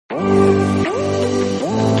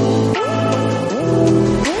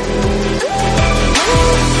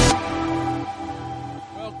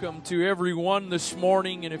to everyone this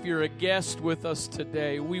morning, and if you're a guest with us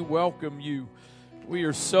today, we welcome you. We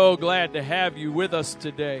are so glad to have you with us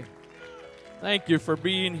today. Thank you for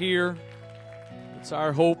being here. It's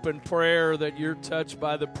our hope and prayer that you're touched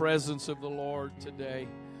by the presence of the Lord today.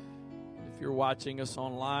 If you're watching us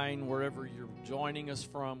online, wherever you're joining us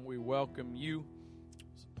from, we welcome you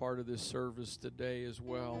as a part of this service today as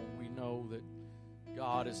well. We know that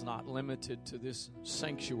God is not limited to this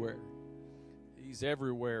sanctuary. He's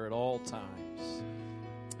everywhere at all times.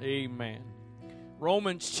 Amen.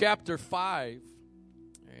 Romans chapter 5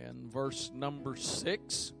 and verse number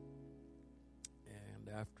 6.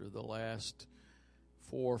 And after the last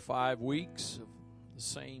 4 or 5 weeks of the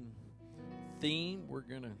same theme, we're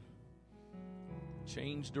going to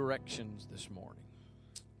change directions this morning.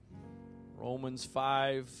 Romans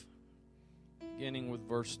 5, beginning with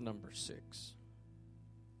verse number 6.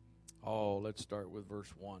 Oh, let's start with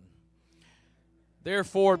verse 1.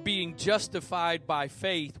 Therefore, being justified by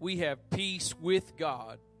faith, we have peace with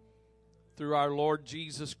God through our Lord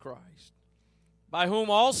Jesus Christ, by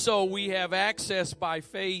whom also we have access by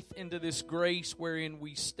faith into this grace wherein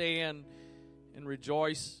we stand and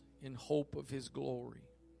rejoice in hope of His glory,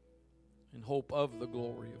 in hope of the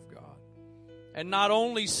glory of God. And not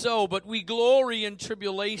only so, but we glory in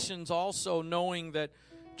tribulations also, knowing that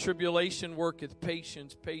tribulation worketh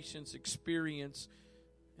patience, patience experience,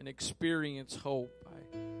 and experience hope.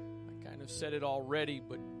 I kind of said it already,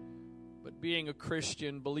 but being a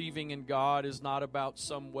Christian, believing in God is not about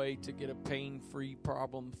some way to get a pain-free,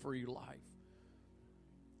 problem-free life.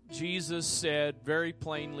 Jesus said very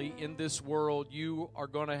plainly, in this world you are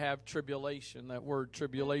going to have tribulation. That word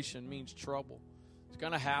tribulation means trouble. It's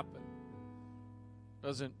going to happen.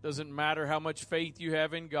 Doesn't matter how much faith you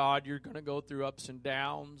have in God, you're going to go through ups and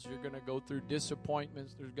downs. You're going to go through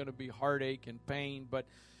disappointments. There's going to be heartache and pain. But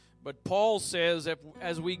Paul says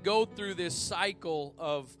as we go through this cycle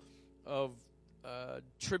of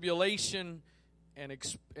tribulation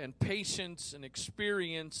and patience and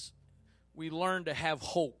experience, we learn to have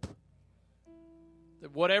hope.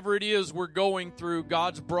 That whatever it is we're going through,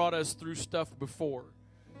 God's brought us through stuff before.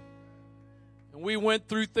 And we went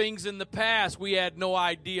through things in the past. We had no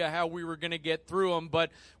idea how we were going to get through them, but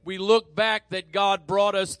we look back that God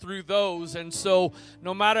brought us through those. And so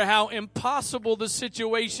no matter how impossible the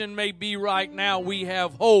situation may be right now, we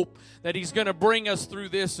have hope that He's going to bring us through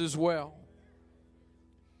this as well.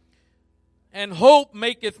 And hope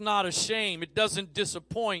maketh not ashamed. It doesn't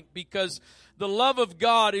disappoint, because the love of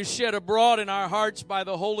God is shed abroad in our hearts by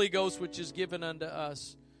the Holy Ghost, which is given unto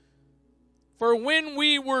us. For when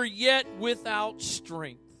we were yet without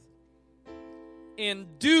strength, in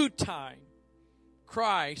due time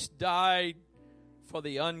Christ died for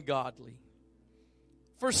the ungodly.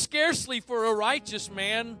 For scarcely for a righteous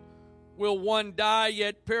man will one die,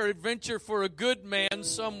 yet peradventure for a good man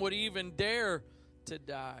some would even dare to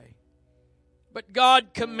die. But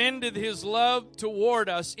God commended His love toward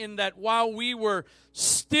us, in that while we were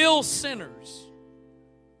still sinners,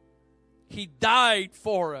 He died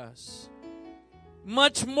for us.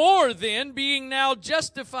 Much more then, being now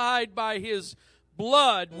justified by His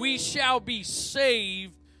blood, we shall be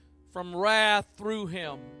saved from wrath through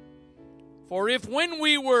Him. For if when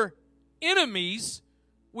we were enemies,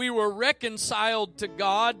 we were reconciled to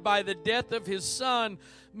God by the death of His Son,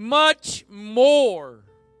 much more,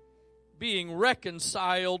 being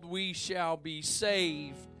reconciled, we shall be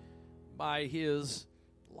saved by His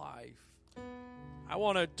life. I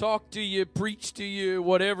want to talk to you, preach to you,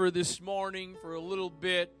 whatever this morning for a little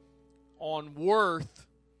bit on worth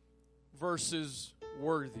versus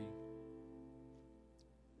worthy.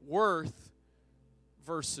 Worth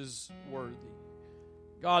versus worthy.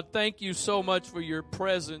 God, thank you so much for your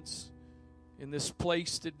presence in this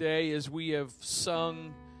place today as we have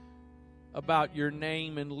sung about your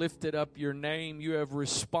name and lifted up your name. You have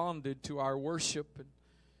responded to our worship, and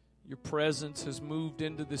your presence has moved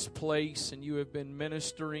into this place, and you have been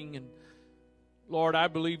ministering. And Lord, I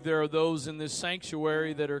believe there are those in this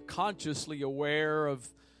sanctuary that are consciously aware of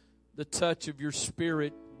the touch of your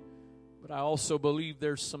Spirit. But I also believe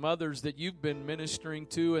there's some others that you've been ministering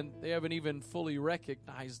to, and they haven't even fully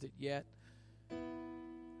recognized it yet.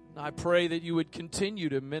 And I pray that you would continue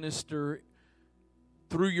to minister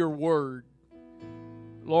through your word.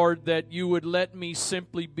 Lord, that you would let me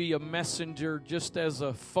simply be a messenger, just as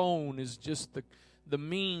a phone is just the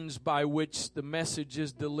means by which the message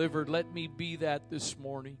is delivered. Let me be that this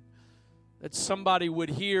morning. That somebody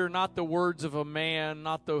would hear not the words of a man,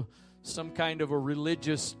 not some kind of a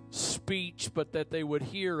religious speech, but that they would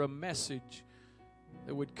hear a message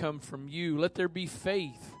that would come from you. Let there be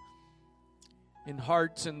faith in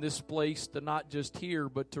hearts in this place to not just hear,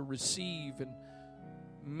 but to receive and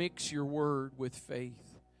mix your word with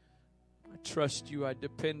faith. I trust you. I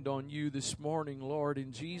depend on you this morning, Lord,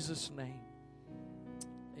 in Jesus' name.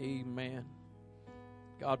 Amen.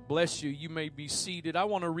 God bless you. You may be seated. I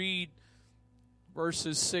want to read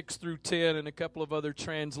verses 6 through 10 and a couple of other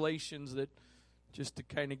translations that just to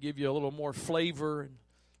kind of give you a little more flavor and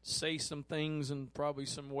say some things in probably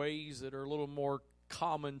some ways that are a little more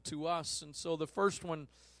common to us. And so the first one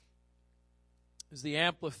is the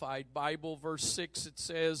Amplified Bible. Verse 6, it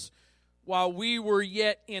says, "While we were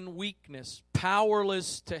yet in weakness,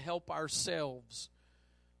 powerless to help ourselves,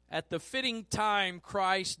 at the fitting time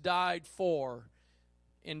Christ died for,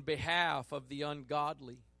 in behalf of the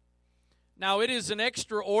ungodly." Now it is an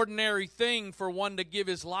extraordinary thing for one to give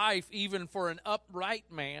his life even for an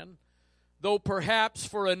upright man, though perhaps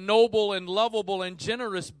for a noble and lovable and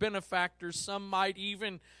generous benefactor some might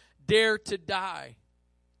even dare to die.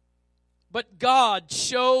 But God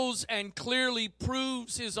shows and clearly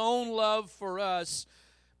proves His own love for us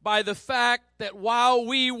by the fact that while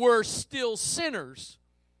we were still sinners,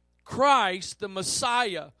 Christ, the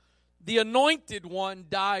Messiah, the Anointed One,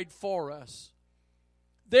 died for us.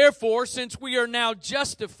 Therefore, since we are now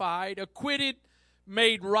justified, acquitted,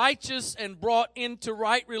 made righteous, and brought into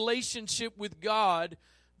right relationship with God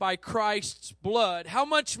by Christ's blood, how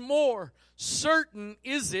much more certain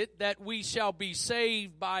is it that we shall be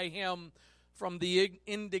saved by Him from the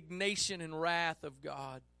indignation and wrath of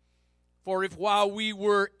God? For if while we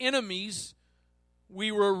were enemies, we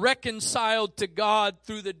were reconciled to God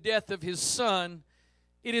through the death of His Son,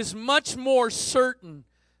 it is much more certain,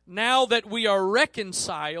 now that we are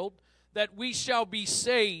reconciled, that we shall be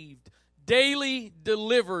saved, daily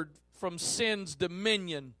delivered from sin's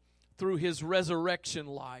dominion through His resurrection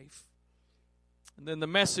life. And then the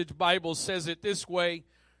Message Bible says it this way: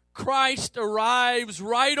 Christ arrives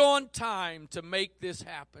right on time to make this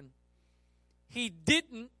happen. He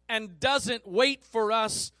didn't and doesn't wait for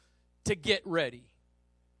us to get ready.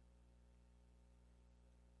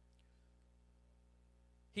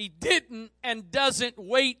 He didn't and doesn't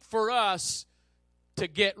wait for us to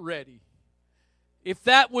get ready. If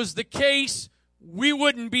that was the case, we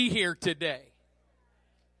wouldn't be here today.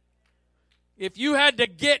 If you had to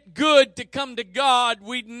get good to come to God,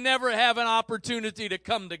 we'd never have an opportunity to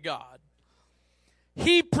come to God.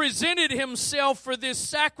 He presented Himself for this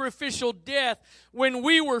sacrificial death when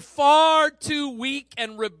we were far too weak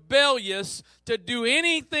and rebellious to do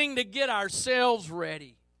anything to get ourselves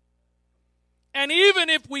ready. And even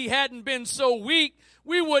if we hadn't been so weak,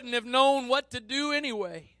 we wouldn't have known what to do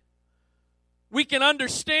anyway. We can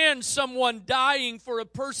understand someone dying for a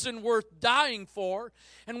person worth dying for,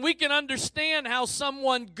 and we can understand how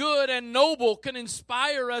someone good and noble can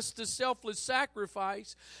inspire us to selfless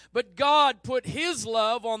sacrifice. But God put His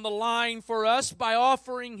love on the line for us by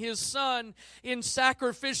offering His Son in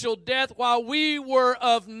sacrificial death while we were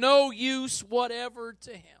of no use whatever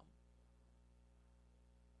to Him.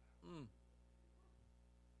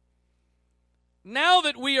 Now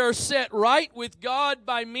that we are set right with God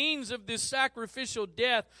by means of this sacrificial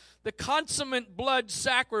death, the consummate blood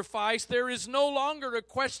sacrifice, there is no longer a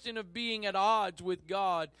question of being at odds with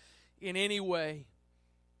God in any way.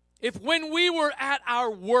 If when we were at our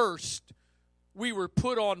worst, we were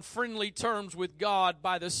put on friendly terms with God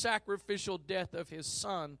by the sacrificial death of His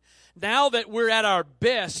Son, now that we're at our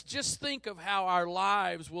best, just think of how our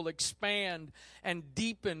lives will expand and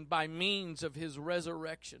deepen by means of His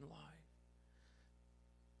resurrection life.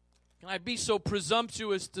 Can I be so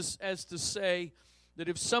presumptuous as to say that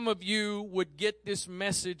if some of you would get this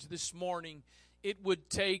message this morning, it would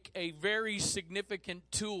take a very significant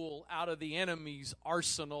tool out of the enemy's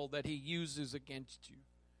arsenal that he uses against you.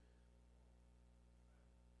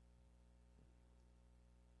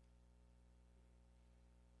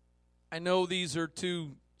 I know these are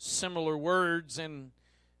two similar words, and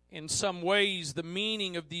in some ways the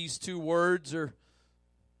meaning of these two words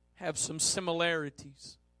have some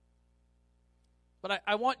similarities. But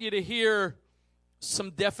I want you to hear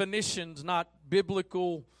some definitions, not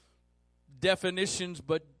biblical definitions,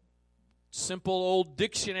 but simple old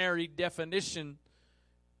dictionary definition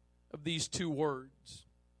of these two words.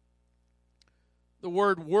 The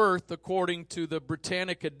word worth, according to the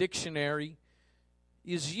Britannica Dictionary,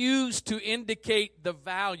 is used to indicate the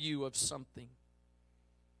value of something.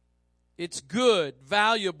 It's good,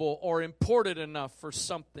 valuable, or important enough for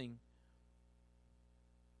something.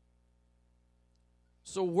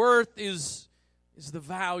 So worth is the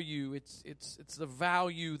value. It's the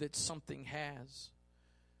value that something has.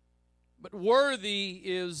 But worthy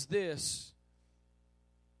is this.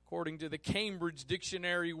 According to the Cambridge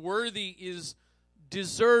Dictionary, worthy is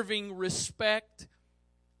deserving respect,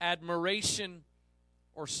 admiration,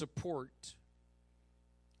 or support.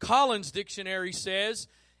 Collins Dictionary says,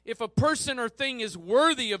 if a person or thing is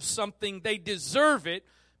worthy of something, they deserve it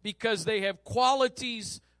because they have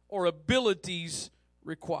qualities or abilities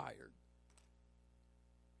required.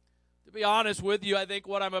 To be honest with you, I think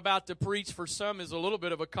what I'm about to preach for some is a little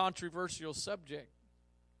bit of a controversial subject.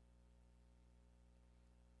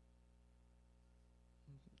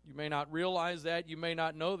 You may not realize that, you may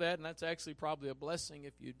not know that, and that's actually probably a blessing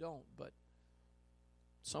if you don't, but in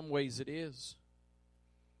some ways it is.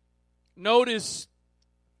 Notice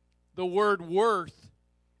the word worth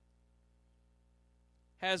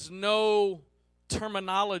has no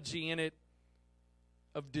terminology in it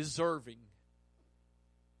of deserving.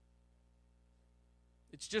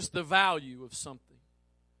 It's just the value of something.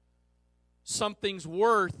 Something's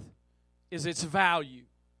worth is its value.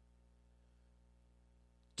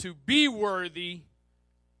 To be worthy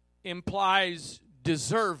implies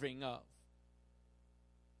deserving of.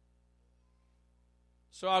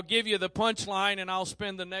 So I'll give you the punchline and I'll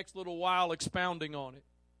spend the next little while expounding on it.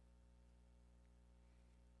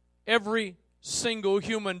 Every single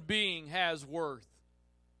human being has worth.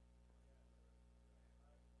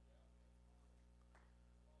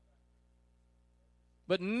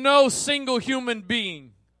 But no single human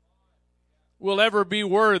being will ever be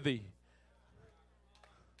worthy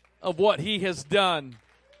of what he has done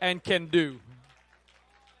and can do.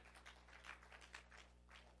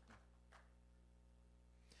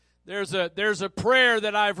 There's a prayer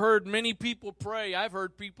that I've heard many people pray. I've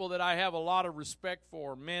heard people that I have a lot of respect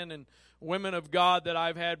for, men and women of God that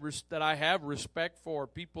I have respect for,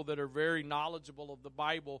 people that are very knowledgeable of the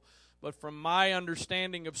Bible. But from my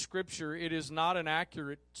understanding of Scripture, it is not an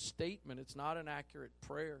accurate statement. It's not an accurate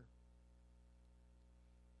prayer.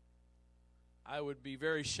 I would be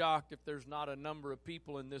very shocked if there's not a number of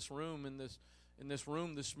people in this room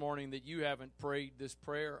this morning that you haven't prayed this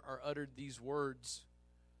prayer or uttered these words.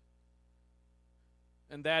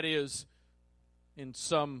 And that is in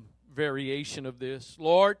some variation of this.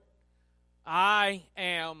 Lord, I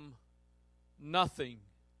am nothing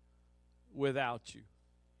without you.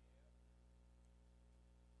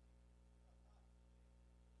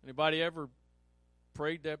 Anybody ever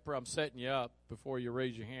prayed that prayer? I'm setting you up before you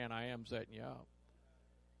raise your hand. I am setting you up.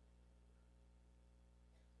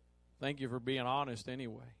 Thank you for being honest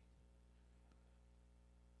anyway.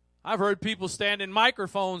 I've heard people stand in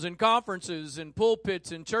microphones in conferences and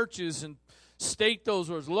pulpits in churches and state those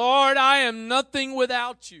words, Lord, I am nothing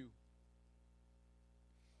without you.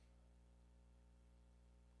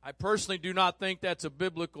 I personally do not think that's a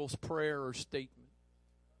biblical prayer or statement.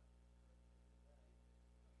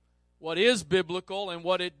 What is biblical and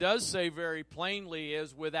what it does say very plainly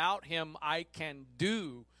is, without him I can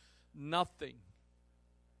do nothing.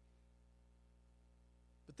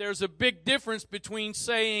 But there's a big difference between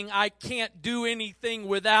saying I can't do anything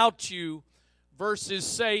without you versus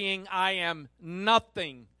saying I am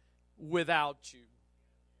nothing without you.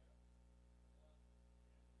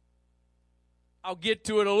 I'll get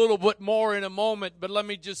to it a little bit more in a moment, but let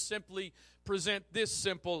me just simply present this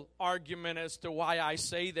simple argument as to why I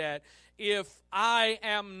say that. If I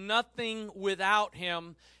am nothing without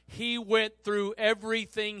him, he went through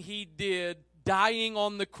everything he did, dying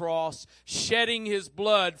on the cross, shedding his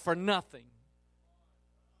blood for nothing.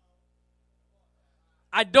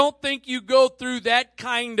 I don't think you go through that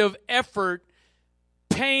kind of effort,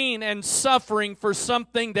 pain and suffering for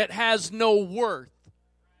something that has no worth.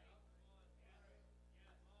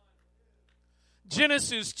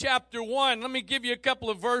 Genesis chapter 1, let me give you a couple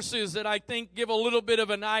of verses that I think give a little bit of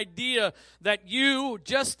an idea that you,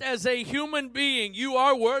 just as a human being, you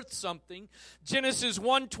are worth something. Genesis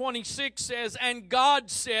 1:26 says, and God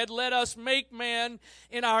said, let us make man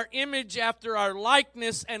in our image after our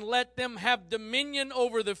likeness, and let them have dominion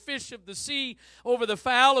over the fish of the sea, over the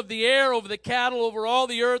fowl of the air, over the cattle, over all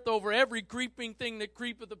the earth, over every creeping thing that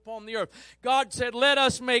creepeth upon the earth. God said, let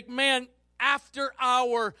us make man after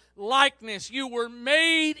our likeness. You were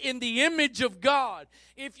made in the image of God.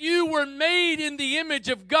 If you were made in the image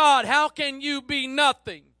of God, how can you be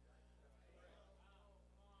nothing?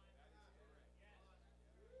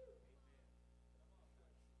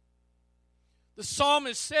 The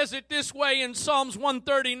psalmist says it this way in Psalms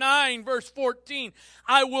 139, verse 14.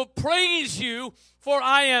 I will praise you, for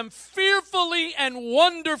I am fearfully and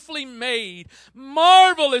wonderfully made.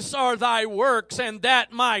 Marvelous are thy works, and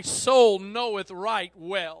that my soul knoweth right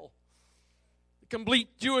well. The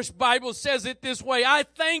Complete Jewish Bible says it this way. I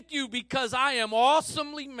thank you because I am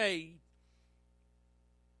awesomely made.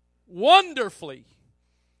 Wonderfully.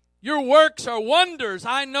 Your works are wonders.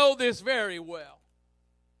 I know this very well.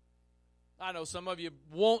 I know some of you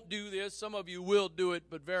won't do this, some of you will do it,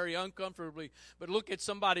 but very uncomfortably. But look at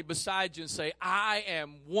somebody beside you and say, I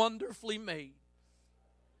am wonderfully made.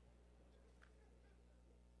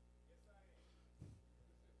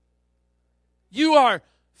 You are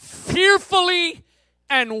fearfully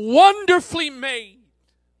and wonderfully made.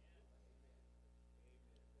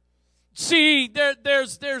 See,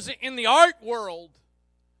 there's in the art world,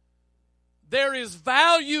 there is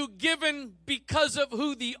value given because of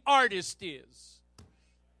who the artist is.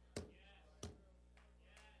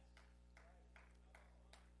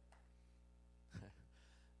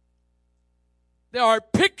 There are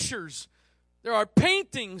pictures, there are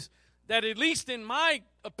paintings that, at least in my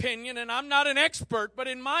opinion, and I'm not an expert, but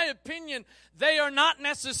in my opinion, they are not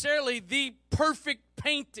necessarily the perfect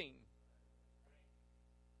painting.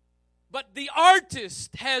 But the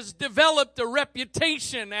artist has developed a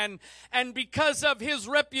reputation, and because of his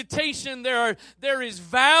reputation, there is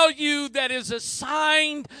value that is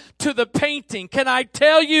assigned to the painting. Can I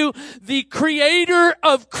tell you, the creator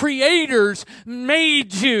of creators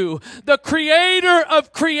made you. The creator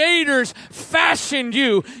of creators fashioned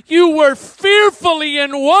you. You were fearfully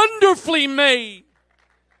and wonderfully made.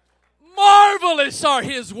 Marvelous are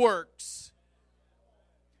his works.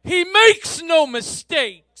 He makes no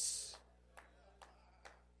mistakes.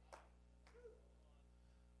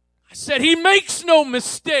 I said, he makes no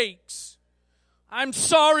mistakes. I'm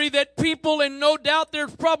sorry that people, and no doubt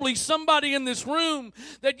there's probably somebody in this room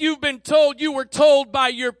that you were told by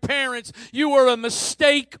your parents you were a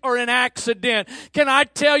mistake or an accident. Can I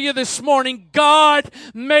tell you this morning, God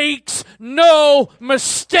makes no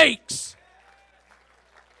mistakes.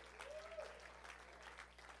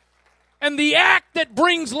 And the act that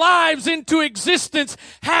brings lives into existence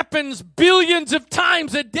happens billions of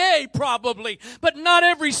times a day, probably. But not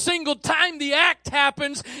every single time the act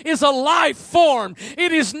happens is a life form.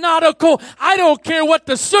 It is not I don't care what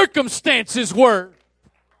the circumstances were.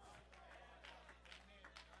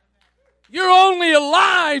 You're only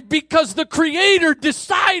alive because the Creator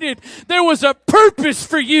decided there was a purpose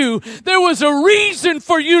for you. There was a reason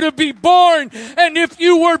for you to be born. And if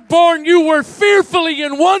you were born, you were fearfully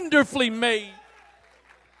and wonderfully made.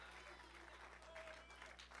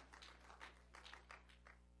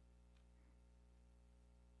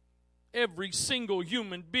 Every single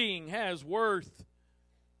human being has worth.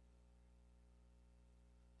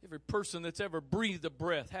 Every person that's ever breathed a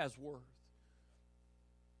breath has worth.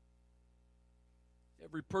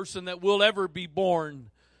 Every person that will ever be born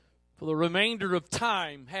for the remainder of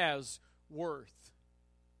time has worth.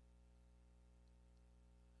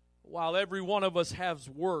 While every one of us has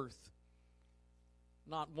worth,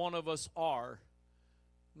 not one of us are,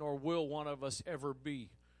 nor will one of us ever be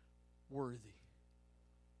worthy.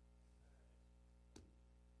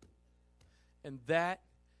 And that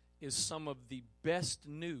is some of the best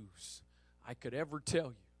news I could ever tell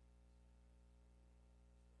you.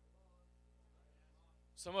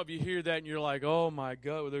 Some of you hear that and you're like, oh my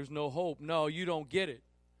God, there's no hope. No, you don't get it.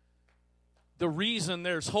 The reason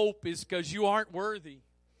there's hope is because you aren't worthy.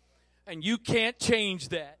 And you can't change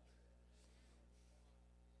that.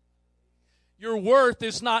 Your worth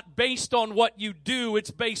is not based on what you do,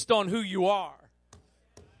 it's based on who you are.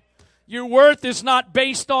 Your worth is not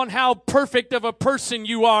based on how perfect of a person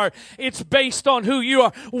you are. It's based on who you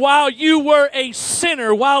are. While you were a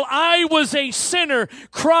sinner, while I was a sinner,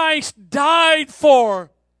 Christ died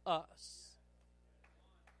for us.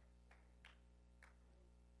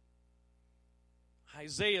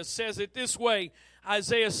 Isaiah says it this way,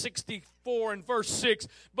 Isaiah 64 and verse 6,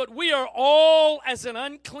 but we are all as an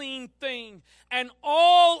unclean thing, and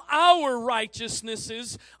all our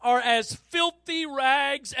righteousnesses are as filthy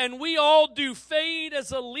rags, and we all do fade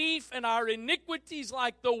as a leaf, and our iniquities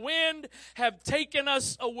like the wind have taken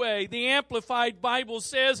us away. The Amplified Bible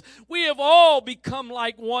says, we have all become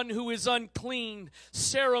like one who is unclean,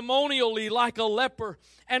 ceremonially like a leper,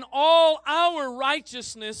 and all our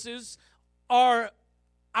righteousnesses are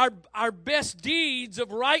our best deeds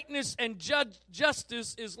of rightness and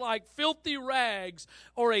justice is like filthy rags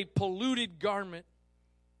or a polluted garment.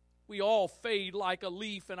 We all fade like a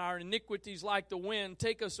leaf, and our iniquities like the wind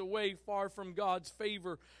take us away far from God's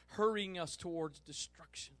favor, hurrying us towards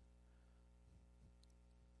destruction.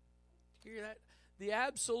 Hear that? The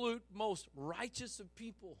absolute most righteous of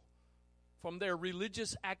people, from their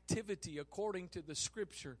religious activity according to the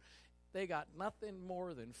Scripture, they got nothing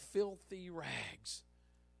more than filthy rags.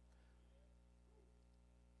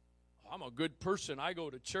 I'm a good person. I go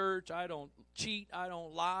to church. I don't cheat. I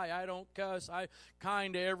don't lie. I don't cuss. I'm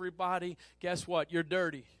kind to everybody. Guess what? You're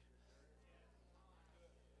dirty.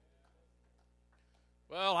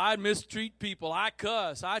 Well, I mistreat people. I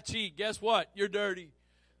cuss. I cheat. Guess what? You're dirty.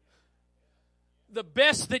 The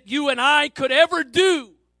best that you and I could ever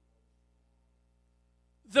do,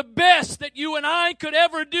 the best that you and I could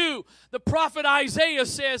ever do, the prophet Isaiah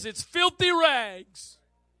says it's filthy rags.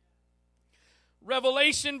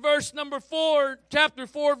 Revelation chapter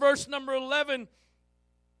 4, verse number 11.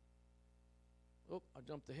 Oh, I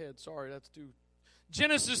jumped ahead. Sorry, that's too.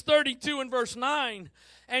 Genesis 32 and verse 9.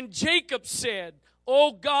 And Jacob said,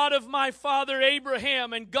 O God of my father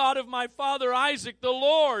Abraham and God of my father Isaac, the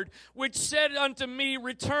Lord, which said unto me,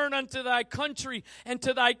 return unto thy country and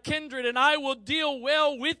to thy kindred, and I will deal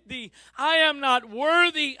well with thee. I am not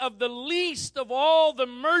worthy of the least of all the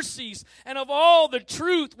mercies and of all the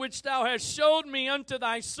truth which thou hast showed me unto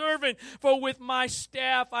thy servant. For with my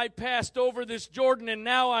staff I passed over this Jordan, and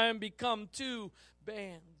now I am become two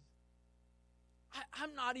bands.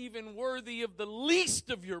 I'm not even worthy of the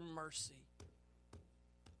least of your mercy.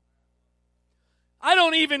 I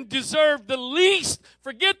don't even deserve the least.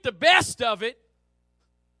 Forget the best of it.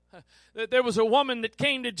 There was a woman that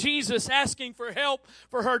came to Jesus asking for help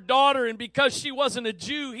for her daughter, and because she wasn't a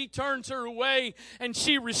Jew, he turns her away, and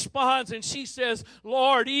she responds, and she says,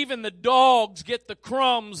 Lord, even the dogs get the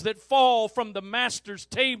crumbs that fall from the master's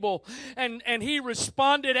table. And he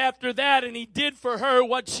responded after that, and he did for her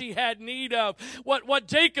what she had need of. What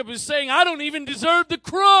Jacob is saying, I don't even deserve the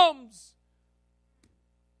crumbs.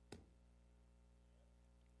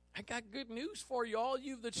 I got good news for you, all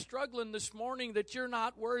you that's struggling this morning that you're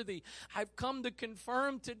not worthy. I've come to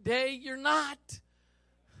confirm today you're not.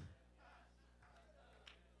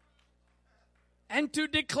 And to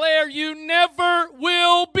declare you never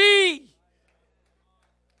will be.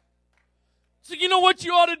 So you know what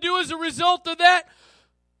you ought to do as a result of that?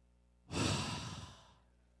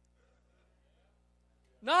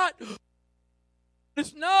 No,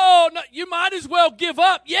 you might as well give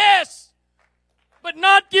up, yes. But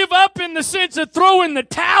not give up in the sense of throwing the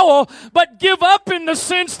towel, but give up in the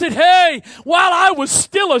sense that, hey, while I was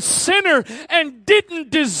still a sinner and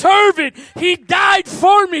didn't deserve it, He died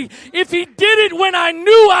for me. If He did it when I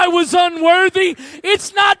knew I was unworthy,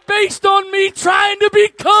 it's not based on me trying to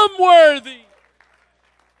become worthy.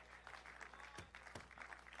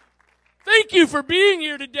 Thank you for being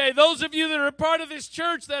here today. Those of you that are a part of this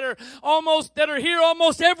church that are here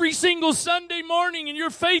almost every single Sunday morning and you're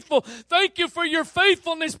faithful. Thank you for your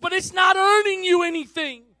faithfulness, but it's not earning you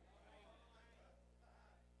anything.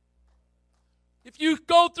 If you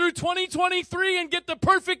go through 2023 and get the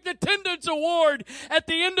perfect attendance award at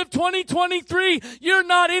the end of 2023, you're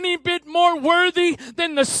not any bit more worthy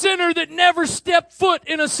than the sinner that never stepped foot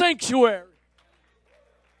in a sanctuary.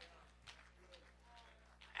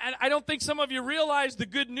 And I don't think some of you realize the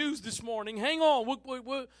good news this morning. Hang on.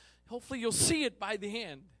 Hopefully you'll see it by the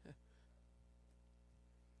end.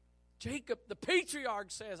 Jacob, the patriarch,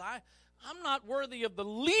 says, I'm not worthy of the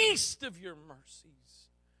least of your mercies.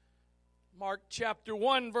 Mark chapter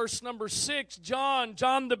 1, verse number 6, John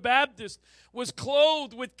the Baptist, was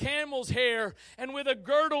clothed with camel's hair and with a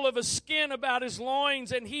girdle of a skin about his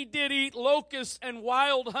loins, and he did eat locusts and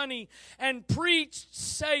wild honey, and preached,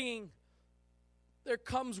 saying, there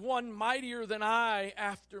comes one mightier than I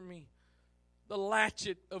after me, the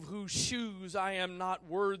latchet of whose shoes I am not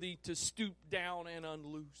worthy to stoop down and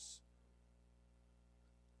unloose.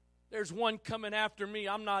 There's one coming after me.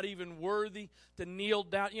 I'm not even worthy to kneel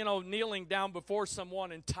down. You know, kneeling down before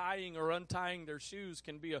someone and tying or untying their shoes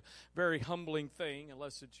can be a very humbling thing,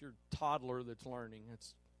 unless it's your toddler that's learning.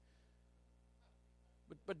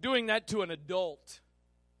 But doing that to an adult,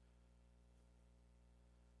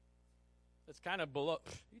 it's kind of below.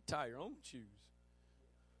 You tie your own shoes.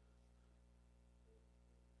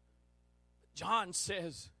 John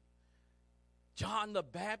says, John the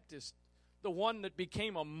Baptist, the one that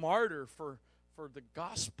became a martyr for the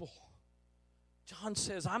gospel. John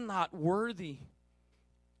says, I'm not worthy.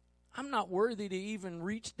 I'm not worthy to even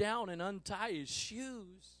reach down and untie his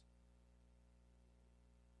shoes.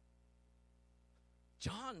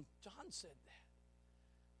 John said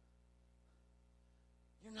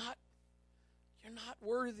that. You're not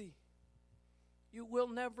worthy. You will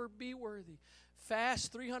never be worthy.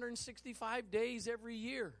 Fast 365 days every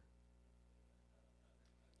year.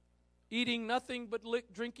 Eating nothing but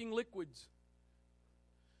drinking liquids.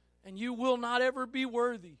 And you will not ever be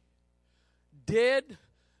worthy. Dead,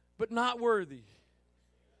 but not worthy.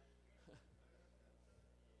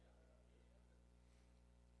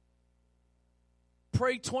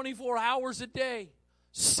 Pray 24 hours a day,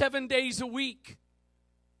 7 days a week.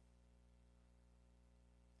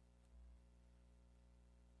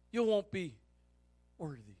 You won't be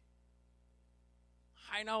worthy.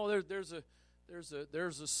 I know there's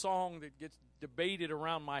There's a song that gets debated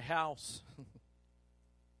around my house.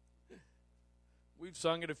 We've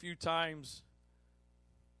sung it a few times.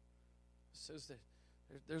 It says that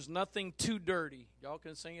there's nothing too dirty. Y'all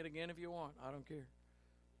can sing it again if you want. I don't care.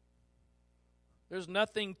 There's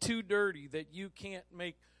nothing too dirty that you can't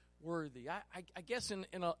make worthy. I guess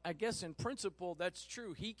in principle that's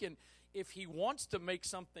true. He can, if he wants to make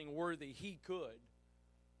something worthy, he could.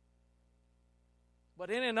 But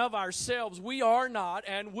in and of ourselves, we are not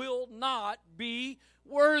and will not be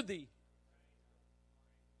worthy.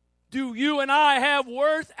 Do you and I have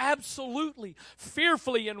worth? Absolutely.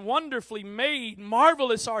 Fearfully and wonderfully made.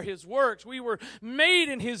 Marvelous are His works. We were made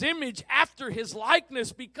in His image after His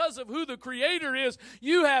likeness because of who the Creator is.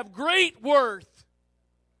 You have great worth.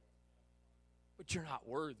 But you're not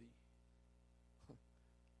worthy.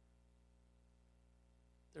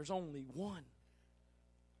 There's only one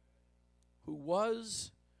who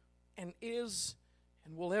was and is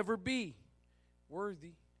and will ever be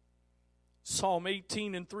worthy. Psalm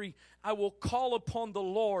 18:3, I will call upon the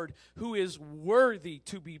Lord who is worthy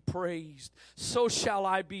to be praised. So shall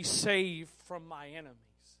I be saved from my enemies.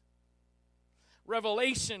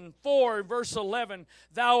 Revelation 4, verse 11,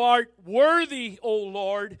 Thou art worthy, O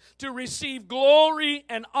Lord, to receive glory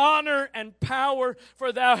and honor and power,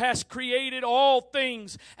 for Thou hast created all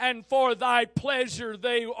things, and for Thy pleasure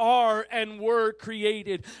they are and were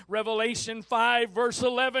created. Revelation 5, verse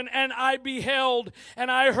 11, And I beheld,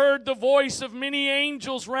 and I heard the voice of many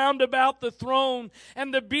angels round about the throne,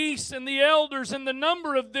 and the beasts and the elders, and the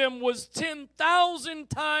number of them was 10,000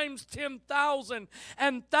 times 10,000,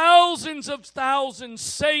 and thousands of thousands,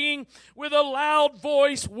 saying with a loud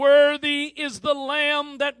voice, Worthy is the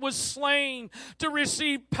Lamb that was slain to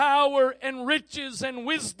receive power and riches and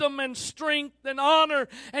wisdom and strength and honor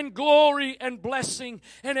and glory and blessing.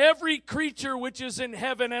 And every creature which is in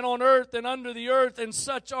heaven and on earth and under the earth and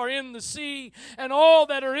such are in the sea and all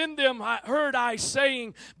that are in them, heard I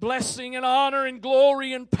saying, Blessing and honor and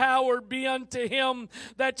glory and power be unto Him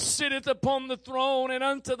that sitteth upon the throne and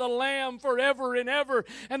unto the Lamb forever and ever.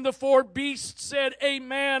 And the four beasts said,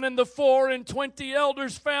 Amen. And the 24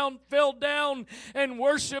 elders fell down and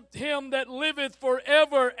worshiped Him that liveth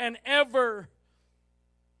forever and ever.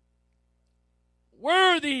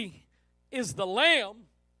 Worthy is the Lamb.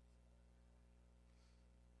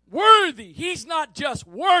 Worthy. He's not just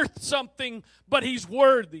worth something, but He's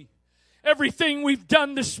worthy. Everything we've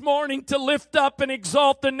done this morning to lift up and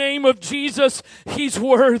exalt the name of Jesus, He's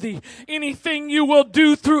worthy. Anything you will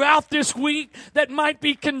do throughout this week that might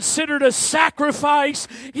be considered a sacrifice,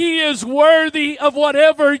 He is worthy of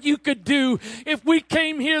whatever you could do. If we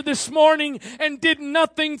came here this morning and did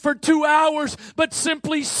nothing for 2 hours but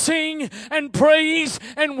simply sing and praise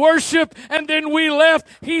and worship and then we left,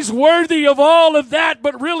 He's worthy of all of that,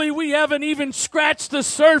 but really we haven't even scratched the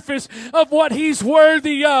surface of what He's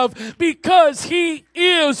worthy of. Because He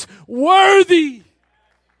is worthy.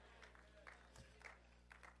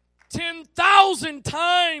 10,000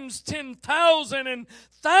 times 10,000 and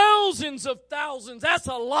thousands of thousands. That's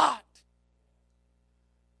a lot.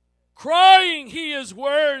 Crying, He is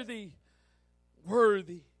worthy.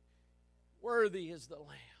 Worthy. Worthy is the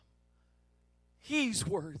Lamb. He's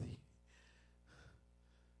worthy.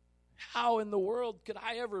 How in the world could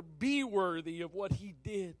I ever be worthy of what He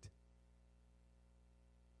did?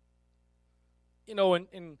 You know,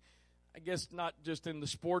 and I guess not just in the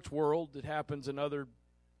sports world, it happens in other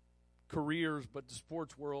careers, but the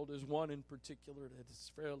sports world is one in particular that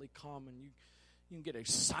is fairly common. You can get a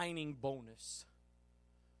signing bonus.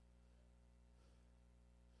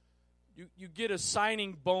 You get a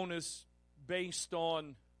signing bonus based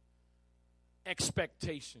on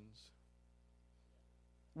expectations.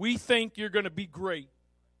 We think you're going to be great.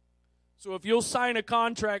 So if you'll sign a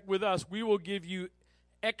contract with us, we will give you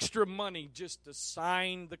extra money just to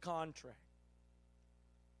sign the contract.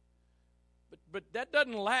 But that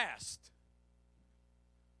doesn't last.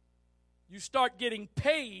 You start getting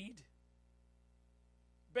paid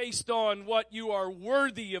based on what you are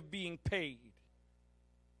worthy of being paid.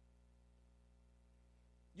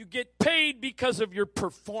 You get paid because of your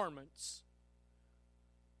performance.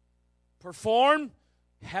 Perform,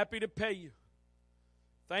 happy to pay you.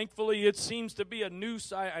 Thankfully, it seems to be a new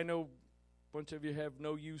side. I know a bunch of you have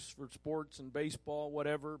no use for sports and baseball,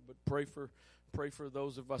 whatever, but pray for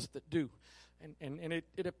those of us that do. And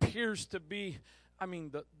it appears to be, I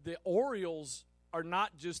mean, the Orioles are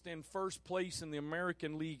not just in first place in the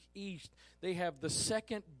American League East. They have the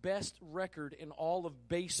second best record in all of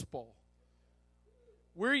baseball.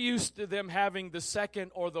 We're used to them having the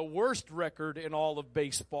second or the worst record in all of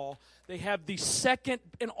baseball. They have the second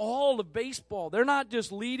in all of baseball. They're not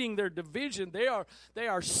just leading their division. They are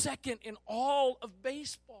second in all of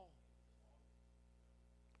baseball.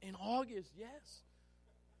 In August, yes.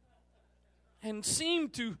 And seem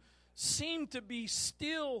to be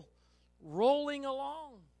still rolling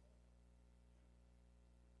along.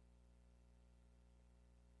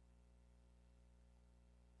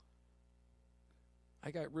 I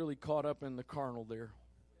got really caught up in the carnal there.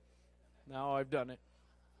 Now I've done it.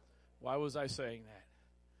 Why was I saying that?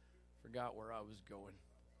 Forgot where I was going.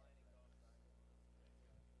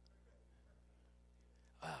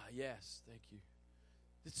 Yes, thank you.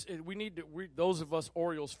 We need to. Those of us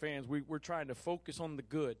Orioles fans, we're trying to focus on the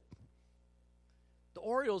good. The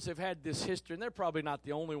Orioles have had this history, and they're probably not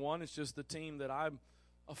the only one. It's just the team that I'm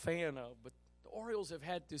a fan of. But the Orioles have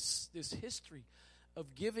had this history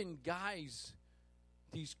of giving guys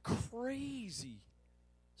these crazy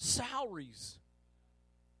salaries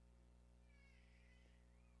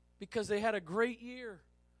because they had a great year,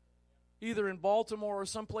 either in Baltimore or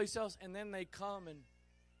someplace else, and then they come and,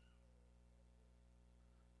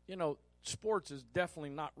 sports is definitely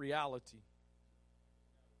not reality.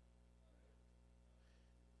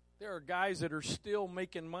 There are guys that are still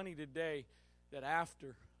making money today that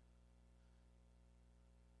after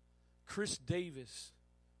Chris Davis,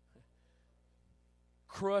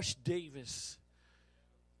 Crush Davis.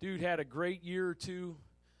 Dude had a great year or two.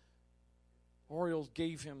 Orioles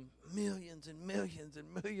gave him millions and millions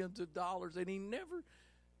and millions of dollars, and he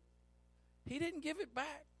didn't give it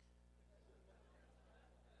back.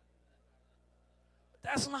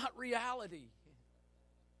 That's not reality.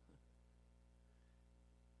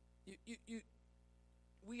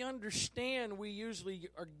 We understand we usually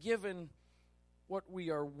are given what we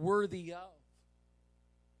are worthy of.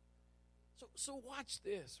 So watch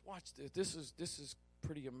this. This is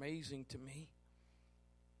pretty amazing to me.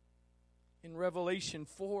 In Revelation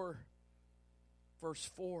 4, verse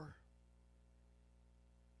 4.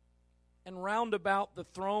 And round about the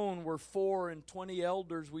throne were 24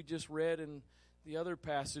 elders. We just read in the other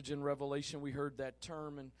passage in Revelation, we heard that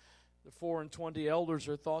term. And the 24 elders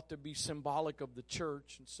are thought to be symbolic of the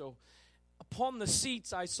church. And so upon the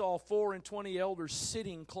seats I saw 24 elders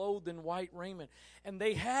sitting, clothed in white raiment, and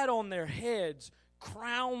they had on their heads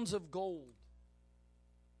crowns of gold.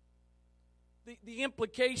 The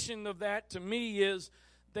implication of that to me is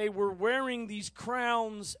they were wearing these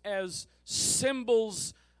crowns as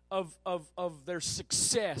symbols of their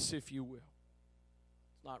success, if you will.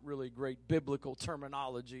 It's not really great biblical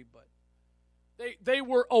terminology, but they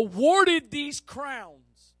were awarded these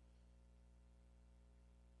crowns.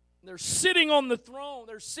 They're sitting on the throne.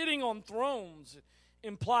 They're sitting on thrones. It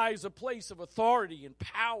implies a place of authority and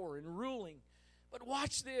power and ruling. But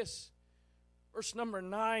watch this. Verse number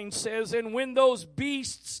 9 says, and when those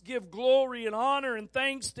beasts give glory and honor and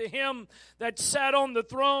thanks to him that sat on the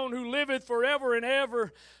throne, who liveth forever and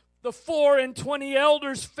ever, the 24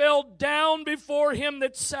 elders fell down before him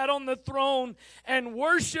that sat on the throne and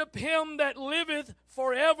worship him that liveth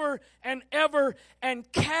forever and ever, and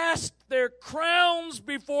cast their crowns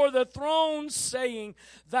before the throne, saying,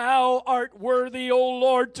 thou art worthy, O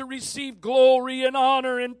Lord, to receive glory and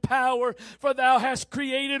honor and power, for thou hast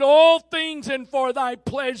created all things, and for thy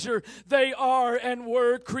pleasure they are and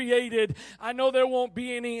were created. I know there won't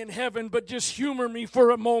be any in heaven, but just humor me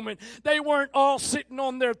for a moment. They weren't all sitting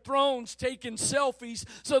on their thrones taking selfies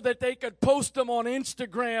so that they could post them on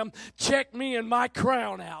Instagram. Check me and my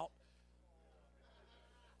crown out.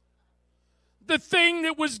 The thing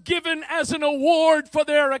that was given as an award for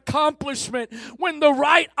their accomplishment, when the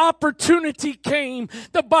right opportunity came,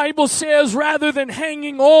 the Bible says, rather than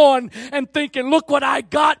hanging on and thinking, look what I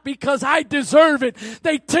got because I deserve it,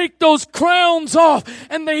 they take those crowns off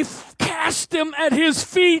and they cast them at his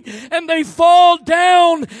feet, and they fall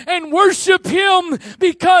down and worship him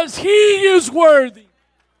because he is worthy.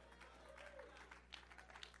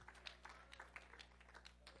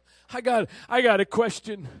 I got a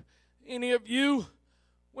question. Any of you,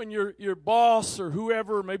 when your boss or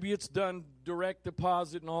whoever, maybe it's done direct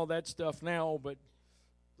deposit and all that stuff now, but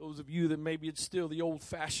those of you that maybe it's still the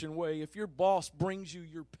old-fashioned way, if your boss brings you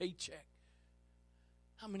your paycheck,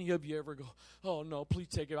 how many of you ever go, oh no, please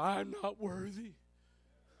take it, I'm not worthy.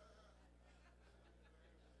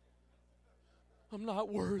 I'm not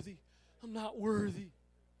worthy. I'm not worthy.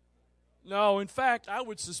 No, in fact, I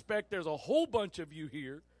would suspect there's a whole bunch of you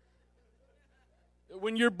here.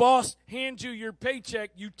 When your boss hands you your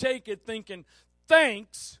paycheck, you take it thinking,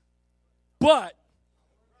 thanks, but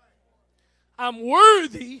I'm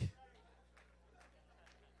worthy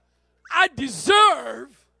I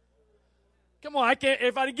deserve. Come on,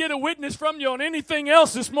 if I get a witness from you on anything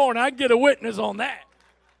else this morning, I can get a witness on that.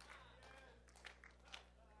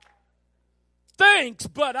 Thanks,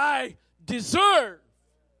 but I deserve.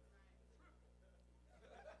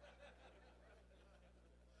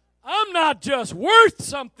 I'm not just worth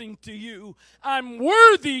something to you. I'm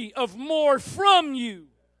worthy of more from you.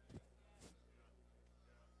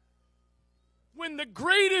 When the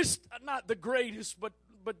greatest, not the greatest, but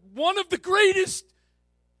one of the greatest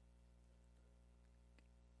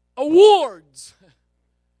awards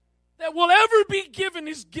that will ever be given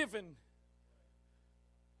is given,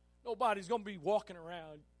 nobody's going to be walking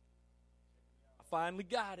around. I finally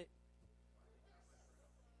got it.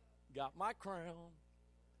 Got my crown.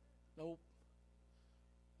 Nope.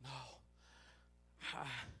 No.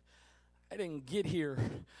 I didn't get here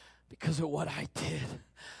because of what I did.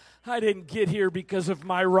 I didn't get here because of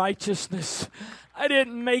my righteousness. I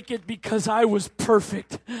didn't make it because I was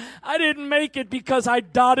perfect. I didn't make it because I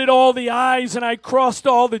dotted all the I's and I crossed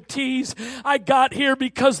all the T's. I got here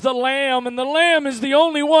because the Lamb, and the Lamb is the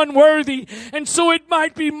only one worthy. And so it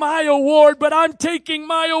might be my award, but I'm taking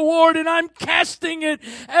my award and I'm casting it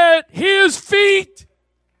at His feet.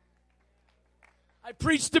 I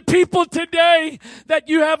preach to people today that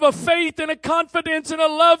you have a faith and a confidence and a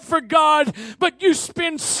love for God, but you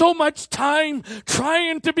spend so much time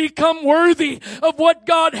trying to become worthy of what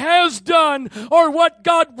God has done or what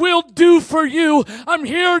God will do for you. I'm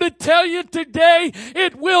here to tell you today,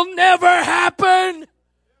 it will never happen.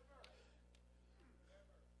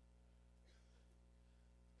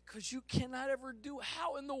 Because you cannot ever do.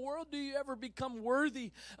 How in the world do you ever become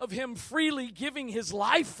worthy of Him freely giving His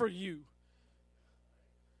life for you?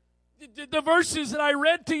 The verses that I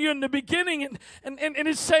read to you in the beginning, and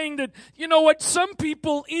it's saying that, you know what, some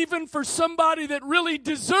people, even for somebody that really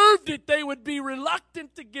deserved it, they would be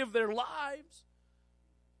reluctant to give their lives.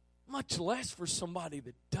 Much less for somebody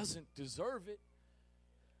that doesn't deserve it.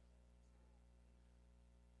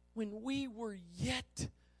 When we were yet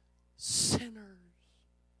sinners.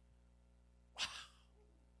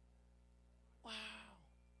 Wow.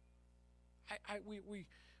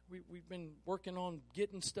 We've been working on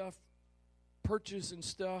getting stuff, purchasing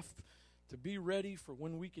stuff to be ready for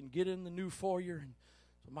when we can get in the new foyer. And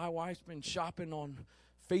so my wife's been shopping on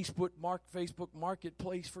Facebook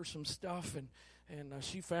Marketplace for some stuff, and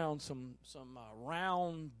she found some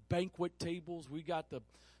round banquet tables. We got the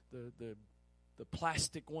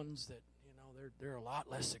plastic ones that, you know, they're a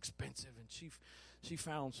lot less expensive, and she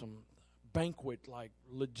found some banquet, like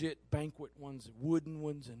legit banquet ones, wooden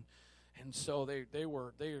ones, and so they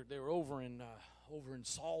were over in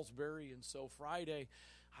Salisbury. And so Friday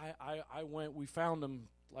I went. We found them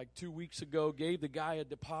like 2 weeks ago. Gave the guy a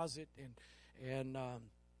deposit, and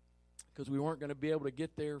because we weren't going to be able to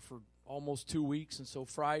get there for almost 2 weeks. And so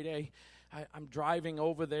Friday I'm driving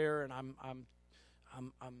over there, and I'm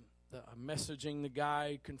messaging the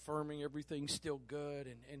guy, confirming everything's still good,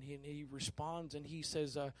 and he responds and he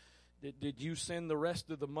says, did you send the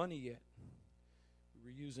rest of the money yet?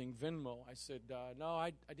 We were using Venmo. I said, no,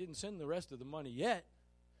 I didn't send the rest of the money yet.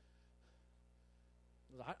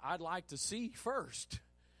 I'd like to see first.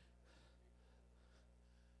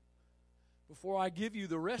 Before I give you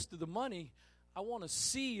the rest of the money, I want to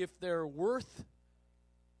see if they're worth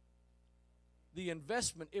the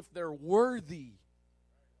investment, if they're worthy.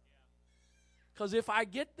 Because if I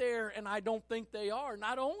get there and I don't think they are,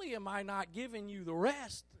 not only am I not giving you the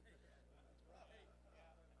rest,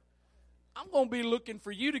 I'm going to be looking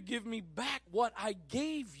for you to give me back what I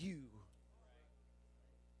gave you.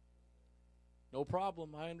 No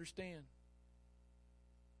problem, I understand.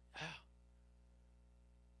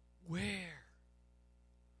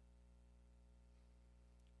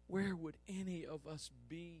 Where would any of us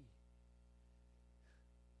be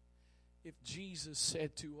if Jesus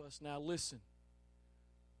said to us, now listen,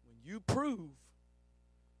 when you prove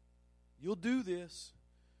you'll do this,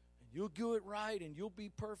 and you'll do it right, and you'll be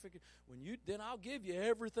perfect, then I'll give you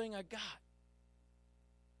everything I got.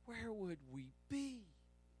 Where would we be?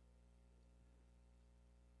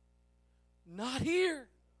 Not here.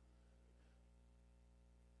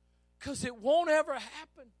 Because it won't ever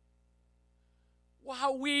happen.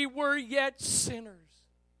 While we were yet sinners,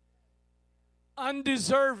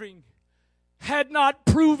 undeserving, had not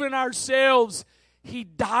proven ourselves, He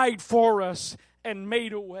died for us and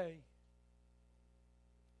made a way.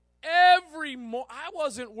 I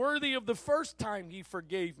wasn't worthy of the first time He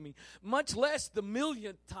forgave me, much less the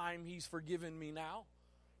millionth time He's forgiven me now.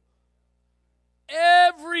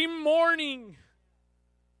 Every morning,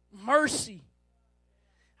 mercy.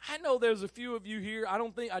 I know there's a few of you here. I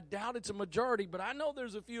doubt it's a majority, but I know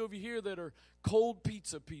there's a few of you here that are cold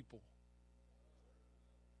pizza people.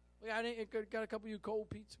 I got a couple of you cold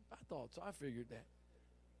pizza. I thought so. I figured that.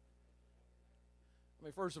 I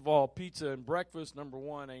mean, first of all, pizza and breakfast, number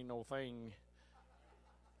one, ain't no thing.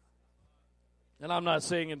 And I'm not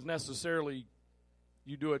saying it's necessarily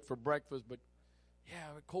you do it for breakfast, but yeah,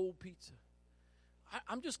 cold pizza.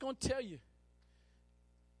 I'm just going to tell you,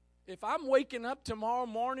 if I'm waking up tomorrow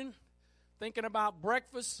morning thinking about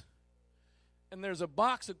breakfast and there's a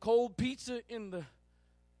box of cold pizza in the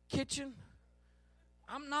kitchen,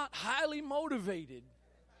 I'm not highly motivated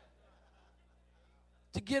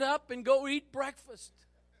to get up and go eat breakfast.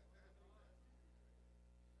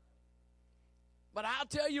 But I'll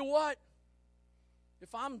tell you what,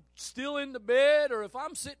 if I'm still in the bed or if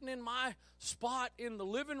I'm sitting in my spot in the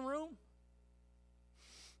living room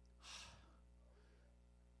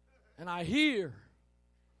and I hear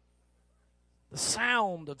the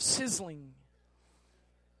sound of sizzling,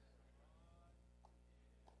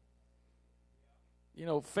 you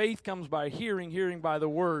know, faith comes by hearing, hearing by the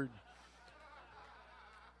word.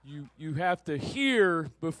 You have to hear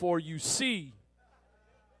before you see.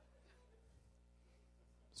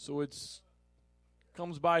 So it's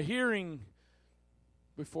comes by hearing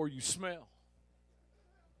before you smell.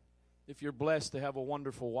 If you're blessed to have a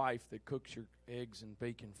wonderful wife that cooks your eggs and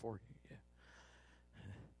bacon for you. Yeah.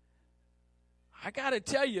 I got to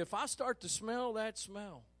tell you, if I start to smell that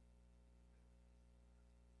smell,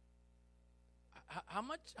 how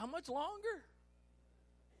much longer?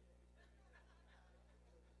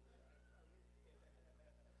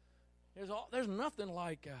 There's nothing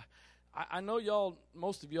like, I know y'all,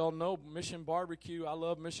 most of y'all know Mission Barbecue. I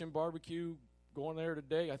love Mission Barbecue. Going there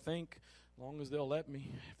today, I think, as long as they'll let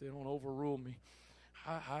me, if they don't overrule me.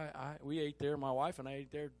 We ate there, my wife and I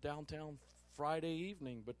ate there downtown Friday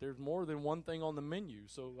evening, but there's more than one thing on the menu,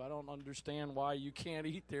 so I don't understand why you can't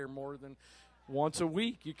eat there more than once a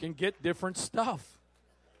week. You can get different stuff.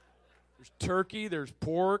 There's turkey, there's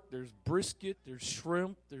pork, there's brisket, there's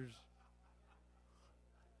shrimp,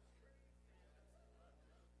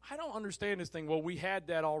 I don't understand this thing. Well, we had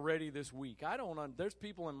that already this week. There's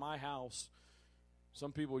people in my house.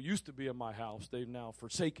 Some people used to be in my house. They've now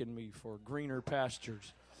forsaken me for greener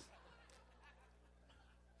pastures.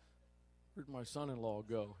 Where'd my son-in-law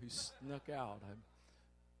go? He snuck out.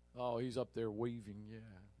 He's up there waving. Yeah.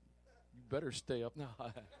 You better stay up. No.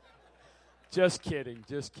 Just kidding.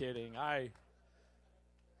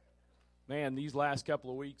 Man, these last couple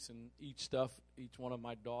of weeks and each one of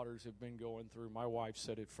my daughters have been going through. My wife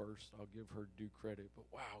said it first. I'll give her due credit. But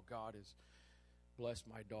wow, God has blessed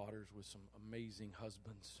my daughters with some amazing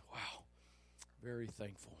husbands. Wow. Very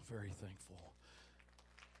thankful, very thankful.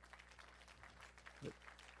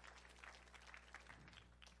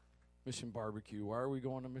 Mission Barbecue. Why are we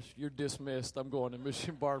going to Mission? You're dismissed. I'm going to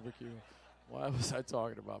Mission Barbecue. Why was I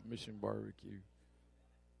talking about Mission Barbecue?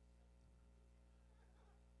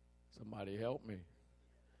 Somebody help me.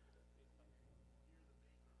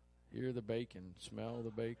 Hear the bacon. Smell the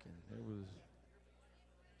bacon. It was.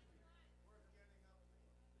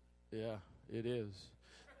 Yeah, it is.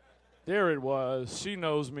 There it was. She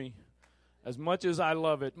knows me. As much as I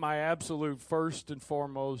love it, my absolute first and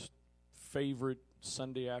foremost favorite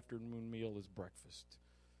Sunday afternoon meal is breakfast.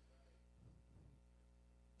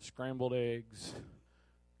 Scrambled eggs,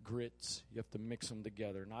 grits. You have to mix them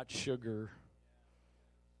together, not sugar.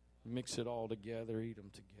 Mix it all together, eat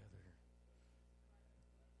them together.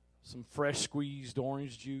 Some fresh squeezed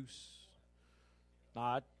orange juice.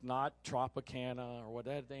 Not Tropicana or what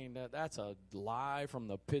that thing. That's a lie from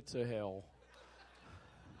the pits of hell.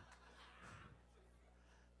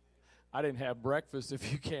 I didn't have breakfast,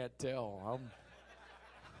 if you can't tell.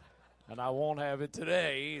 And I won't have it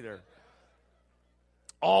today either.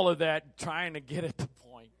 All of that trying to get at the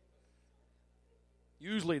point.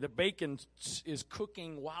 Usually the bacon is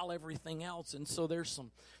cooking while everything else, and so there's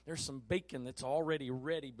some bacon that's already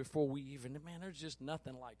ready before we even. Man, there's just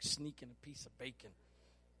nothing like sneaking a piece of bacon.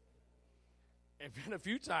 And been a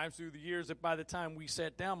few times through the years that by the time we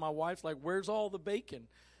sat down, my wife's like, "Where's all the bacon?"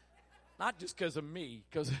 Not just because of me,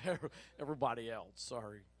 because of everybody else.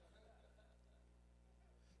 Sorry.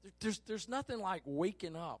 There's nothing like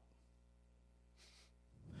waking up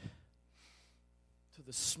to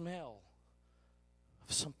the smell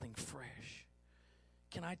of something fresh.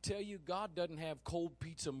 Can I tell you, God doesn't have cold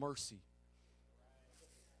pizza mercy.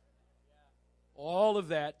 All of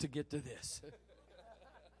that to get to this.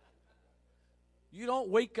 You don't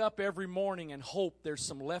wake up every morning and hope there's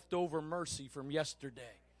some leftover mercy from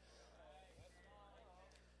yesterday.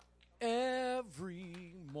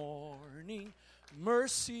 Every morning,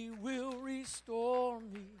 Mercy will restore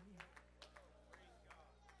me.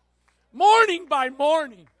 Morning by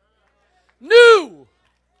morning. New.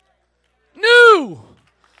 New.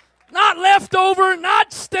 Not leftover,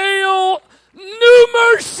 not stale. New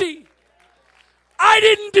mercy. I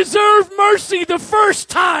didn't deserve mercy the first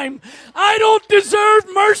time. I don't deserve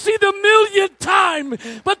mercy the millionth time.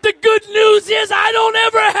 But the good news is I don't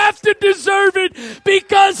ever have to deserve it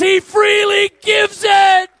because He freely gives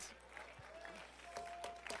it.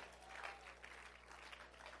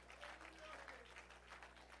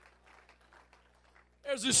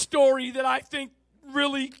 There's a story that I think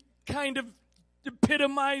really kind of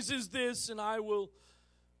epitomizes this, and I will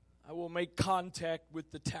make contact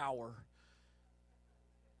with the tower.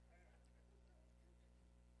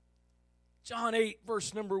 John 8,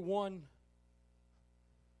 verse number 1.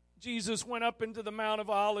 Jesus went up into the Mount of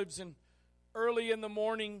Olives, and early in the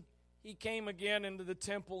morning He came again into the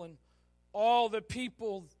temple, and all the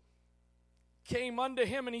people came unto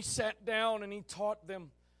Him, and He sat down and He taught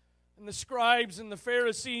them. And the scribes and the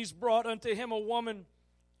Pharisees brought unto Him a woman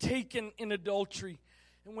taken in adultery.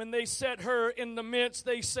 And when they set her in the midst,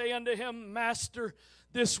 they say unto Him, Master,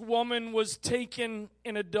 this woman was taken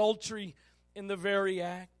in adultery in the very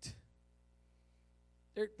act.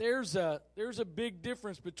 There's a big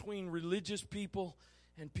difference between religious people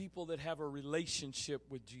and people that have a relationship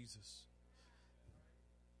with Jesus.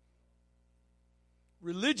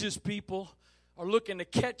 Religious people are looking to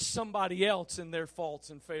catch somebody else in their faults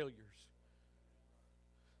and failures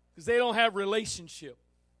because they don't have relationship.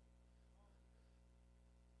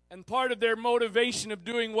 And part of their motivation of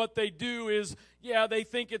doing what they do is, yeah, they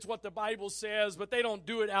think it's what the Bible says, but they don't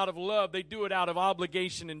do it out of love. They do it out of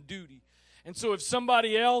obligation and duty. And so if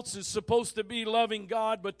somebody else is supposed to be loving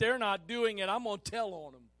God, but they're not doing it, I'm going to tell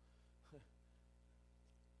on them.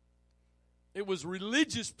 It was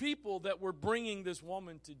religious people that were bringing this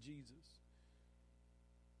woman to Jesus.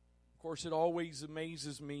 Of course, it always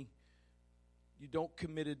amazes me. You don't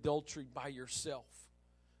commit adultery by yourself.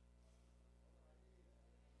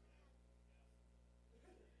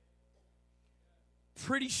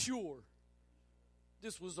 Pretty sure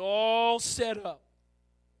this was all set up.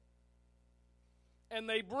 And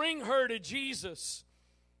they bring her to Jesus.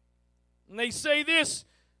 And they say this,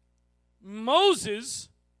 Moses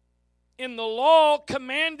in the law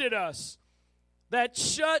commanded us that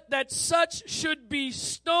such should be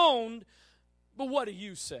stoned, but what do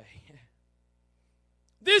you say?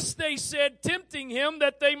 This they said, tempting Him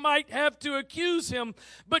that they might have to accuse Him.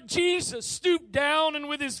 But Jesus stooped down and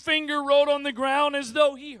with His finger wrote on the ground as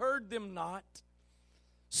though He heard them not.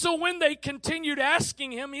 So when they continued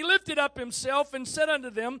asking Him, He lifted up Himself and said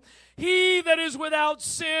unto them, He that is without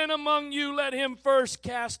sin among you, let him first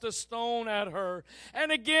cast a stone at her. And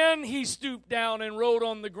again He stooped down and wrote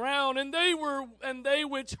on the ground. And they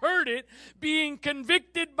which heard it, being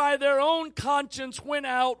convicted by their own conscience, went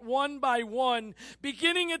out one by one,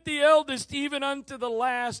 beginning at the eldest even unto the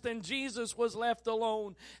last. And Jesus was left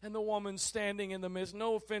alone, and the woman standing in the midst.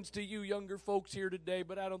 No offense to you younger folks here today,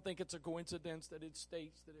 but I don't think it's a coincidence that it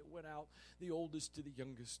states that it went out the oldest to the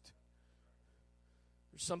youngest.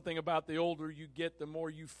 There's something about the older you get, the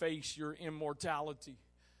more you face your immortality.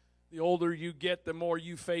 The older you get, the more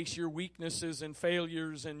you face your weaknesses and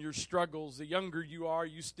failures and your struggles. The younger you are,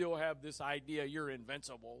 you still have this idea you're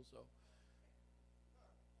invincible. So,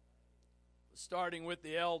 starting with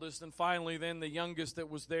the eldest, and finally then the youngest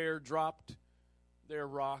that was there dropped their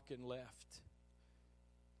rock and left.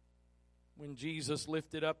 When Jesus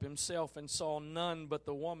lifted up Himself and saw none but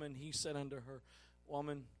the woman, He said unto her,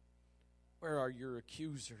 Woman, where are your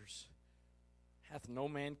accusers? Hath no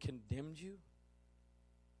man condemned you?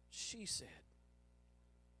 She said,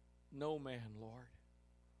 No man, Lord.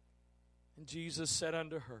 And Jesus said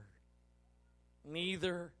unto her,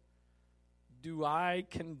 Neither do I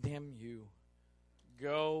condemn you.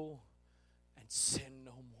 Go and sin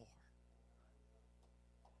no more.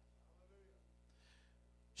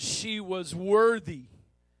 She was worthy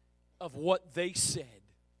of what they said.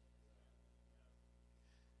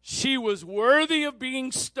 She was worthy of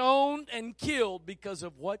being stoned and killed because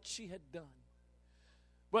of what she had done.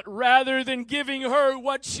 But rather than giving her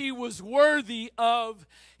what she was worthy of,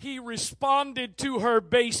 He responded to her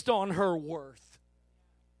based on her worth.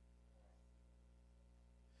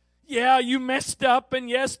 Yeah, you messed up, and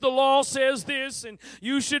yes, the law says this, and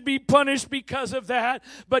you should be punished because of that,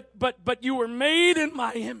 but you were made in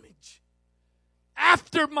my image.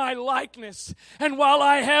 after my likeness. And while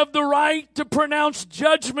I have the right to pronounce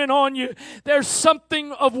judgment on you, there's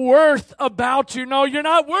something of worth about you. No, you're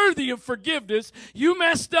not worthy of forgiveness. You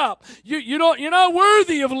messed up. You're not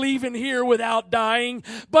worthy of leaving here without dying,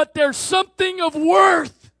 but there's something of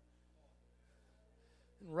worth.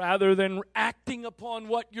 Rather than acting upon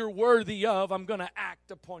what you're worthy of, I'm going to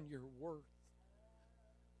act upon your worth.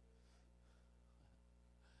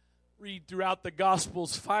 Read throughout the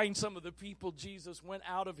Gospels, find some of the people Jesus went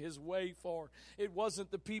out of his way for. It wasn't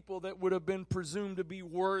the people that would have been presumed to be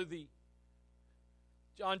worthy.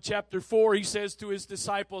 John chapter 4, he says to his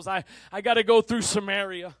disciples, I got to go through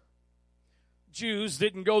Samaria. Jews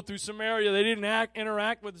didn't go through Samaria. They didn't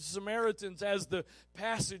interact with the Samaritans, as the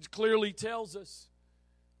passage clearly tells us.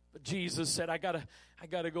 But Jesus said, I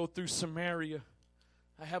gotta go through Samaria.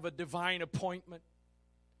 I have a divine appointment.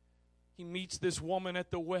 He meets this woman at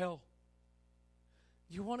the well.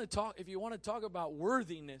 If you want to talk about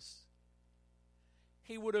worthiness,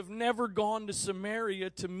 he would have never gone to Samaria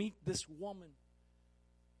to meet this woman,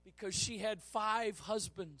 because she had 5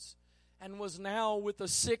 husbands and was now with a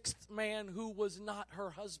 6th man who was not her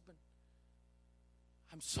husband.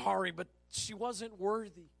 I'm sorry, but she wasn't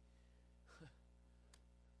worthy.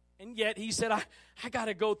 And yet he said, I got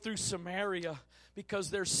to go through Samaria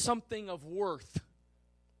because there's something of worth.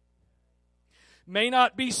 May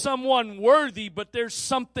not be someone worthy, but there's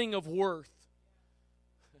something of worth.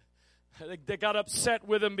 They got upset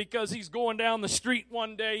with him because he's going down the street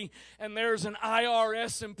one day and there's an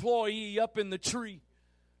IRS employee up in the tree.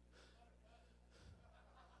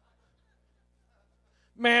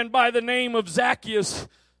 Man by the name of Zacchaeus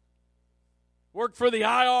worked for the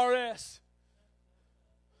IRS.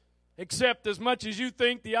 Except as much as you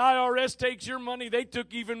think the IRS takes your money, they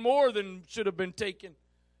took even more than should have been taken.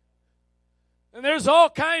 And there's all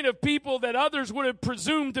kind of people that others would have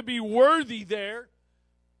presumed to be worthy there.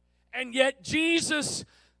 And yet Jesus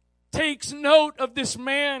takes note of this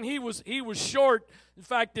man. He was short. In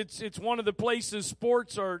fact, it's one of the places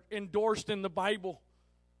sports are endorsed in the Bible.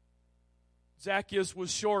 Zacchaeus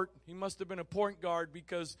was short. He must have been a point guard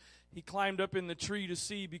because he climbed up in the tree to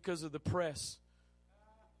see because of the press.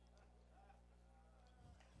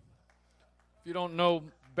 If you don't know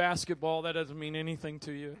basketball, that doesn't mean anything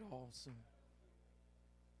to you at all. So.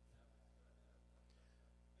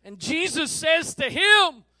 And Jesus says to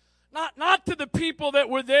him, not to the people that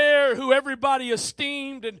were there who everybody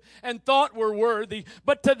esteemed and thought were worthy,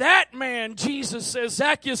 but to that man, Jesus says,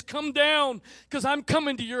 Zacchaeus, come down because I'm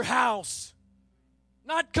coming to your house.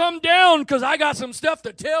 Not come down because I got some stuff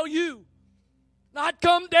to tell you. Not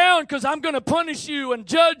come down because I'm going to punish you and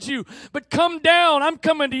judge you, but come down. I'm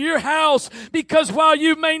coming to your house because while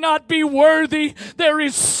you may not be worthy, there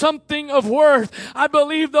is something of worth. I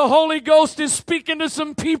believe the Holy Ghost is speaking to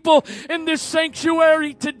some people in this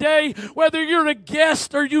sanctuary today, whether you're a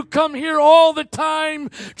guest or you come here all the time,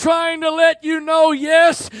 trying to let you know,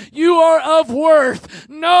 yes, you are of worth.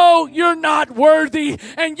 No, you're not worthy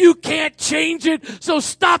and you can't change it, so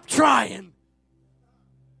stop trying.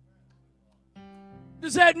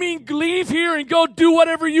 Does that mean leave here and go do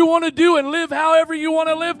whatever you want to do and live however you want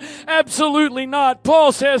to live? Absolutely not.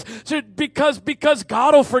 Paul says, because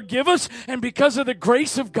God will forgive us and because of the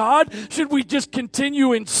grace of God, should we just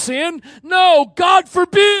continue in sin? No, God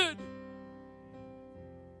forbid.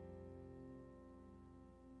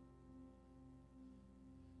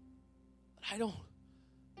 I'm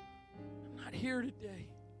not here today.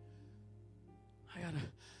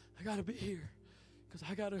 I gotta be here. Because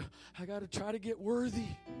I gotta try to get worthy.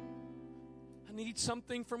 I need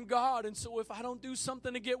something from God. And so if I don't do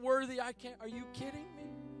something to get worthy, I can't. Are you kidding me?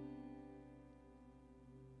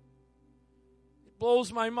 It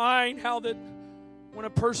blows my mind how that when a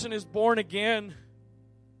person is born again,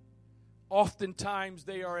 oftentimes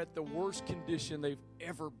they are at the worst condition they've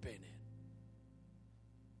ever been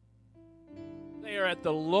in. They are at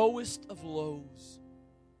the lowest of lows.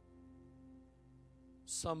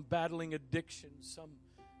 Some battling addiction, some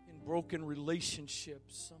in broken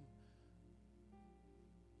relationships,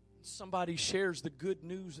 somebody shares the good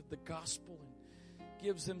news of the gospel and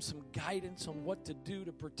gives them some guidance on what to do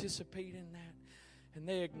to participate in that. And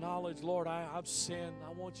they acknowledge, Lord, I've sinned.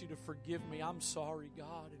 I want you to forgive me. I'm sorry,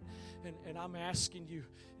 God. And I'm asking you,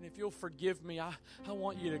 and if you'll forgive me, I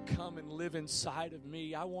want you to come and live inside of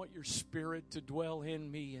me. I want your Spirit to dwell in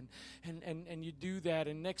me. And you do that,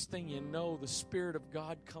 and next thing you know, the Spirit of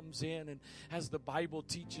God comes in. And as the Bible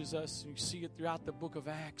teaches us, and you see it throughout the book of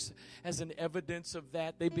Acts, as an evidence of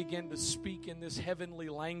that, they begin to speak in this heavenly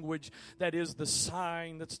language that is the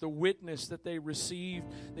sign, that's the witness that they received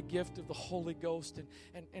the gift of the Holy Ghost.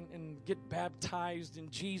 and get baptized in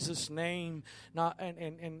Jesus' name.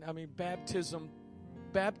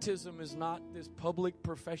 Baptism is not this public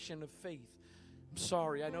profession of faith. I'm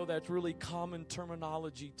sorry, I know that's really common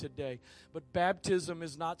terminology today, but baptism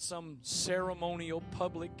is not some ceremonial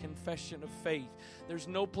public confession of faith. There's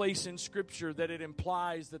no place in Scripture that it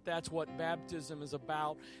implies that that's what baptism is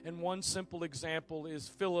about. And one simple example is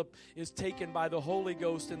Philip is taken by the Holy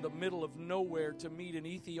Ghost in the middle of nowhere to meet an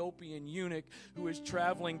Ethiopian eunuch who is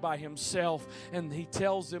traveling by himself, and he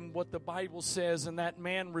tells him what the Bible says, and that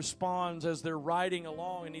man responds as they're riding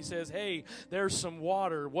along, and he says, "Hey, there's some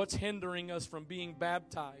water. What's hindering us from being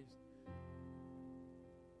baptized?"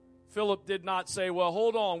 Philip did not say, "Well,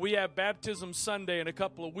 hold on, we have baptism Sunday in a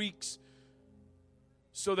couple of weeks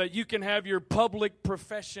so that you can have your public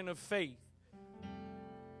profession of faith."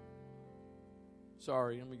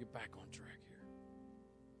 Sorry, let me get back on track here.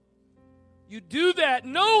 You do that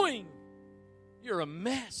knowing you're a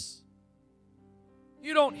mess.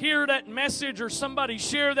 You don't hear that message or somebody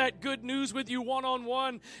share that good news with you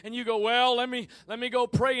one-on-one, and you go, "Well, let me go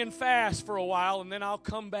pray and fast for a while, and then I'll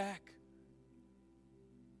come back."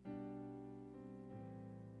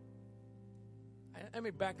 Let me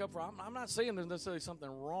back up. I'm not saying there's necessarily something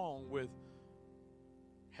wrong with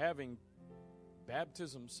having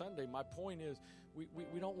baptism Sunday. My point is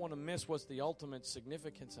we don't want to miss what's the ultimate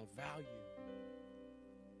significance and value.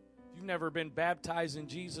 If you've never been baptized in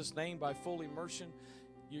Jesus' name by full immersion,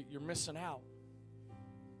 you're missing out.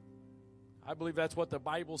 I believe that's what the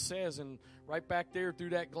Bible says, and right back there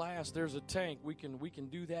through that glass, there's a tank. We can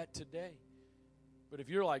do that today. But if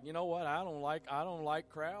you're like, "You know what, I don't like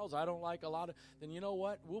crowds, I don't like a lot of," then you know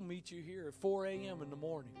what? We'll meet you here at 4 a.m. in the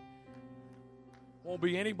morning. Won't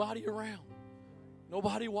be anybody around.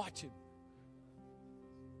 Nobody watching.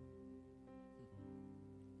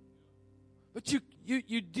 But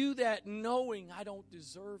you do that knowing I don't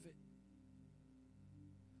deserve it.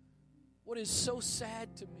 What is so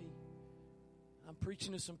sad to me, I'm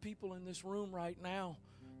preaching to some people in this room right now,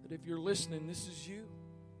 that if you're listening, this is you.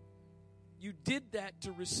 You did that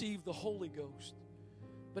to receive the Holy Ghost,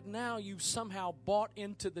 but now you've somehow bought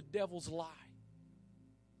into the devil's lie.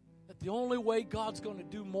 That the only way God's going to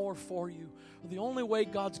do more for you, or the only way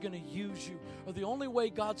God's going to use you, or the only way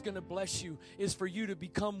God's going to bless you is for you to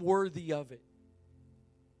become worthy of it.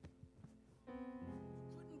 You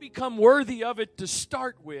couldn't become worthy of it to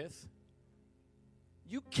start with.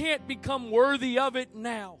 You can't become worthy of it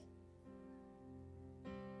now.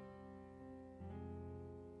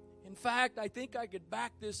 In fact, I think I could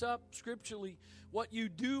back this up scripturally. What you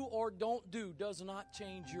do or don't do does not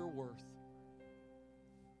change your worth.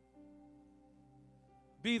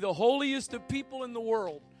 Be the holiest of people in the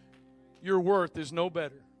world, your worth is no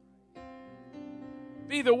better.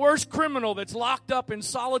 Be the worst criminal that's locked up in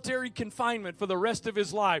solitary confinement for the rest of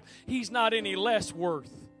his life, he's not any less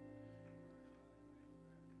worth.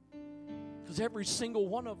 Because every single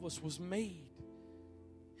one of us was made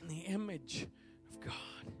in the image of God.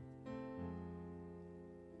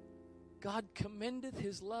 God commendeth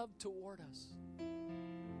His love toward us,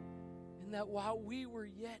 in that while we were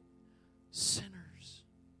yet sinners,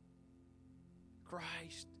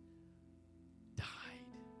 Christ died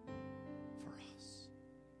for us.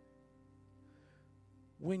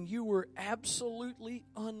 When you were absolutely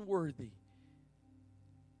unworthy,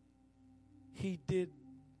 He did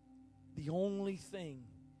the only thing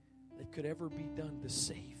that could ever be done to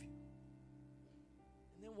save you.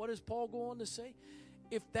 And then what does Paul go on to say?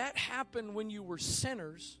 If that happened when you were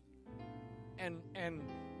sinners and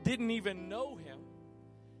didn't even know Him,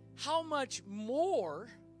 how much more,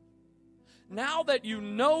 now that you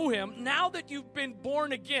know Him, now that you've been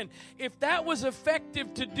born again, if that was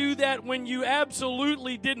effective to do that when you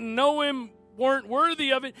absolutely didn't know Him, weren't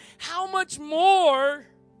worthy of it, how much more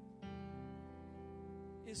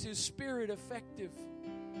is His Spirit effective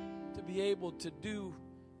to be able to do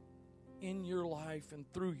in your life and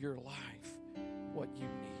through your life what you need?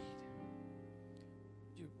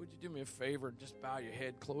 Would you do me a favor and just bow your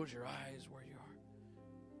head, close your eyes where you are?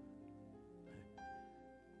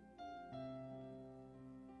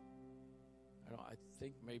 I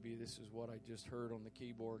think maybe this is what I just heard on the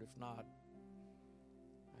keyboard. If not,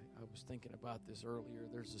 I was thinking about this earlier.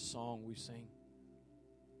 There's a song we sing.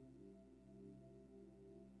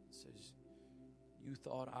 It says, "You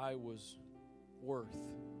thought I was worth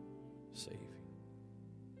saving."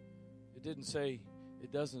 It doesn't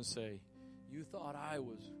say, "You thought I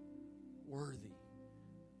was worthy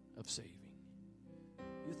of saving."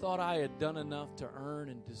 You thought I had done enough to earn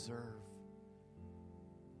and deserve.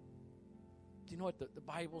 Do you know what the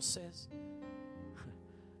Bible says?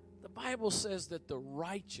 The Bible says that the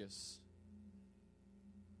righteous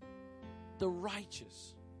the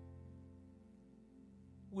righteous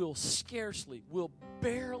will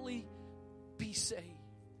barely be saved.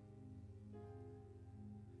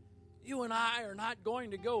 You and I are not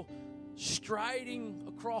going to go striding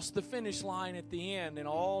across the finish line at the end in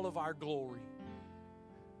all of our glory.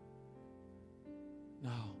 No.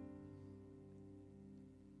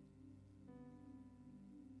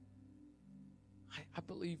 I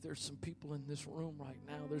believe there's some people in this room right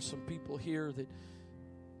now. There's some people here that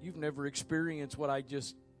you've never experienced what I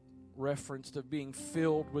just referenced of being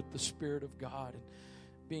filled with the Spirit of God and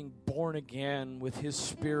being born again with His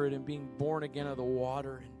Spirit and being born again of the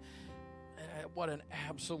water. And what an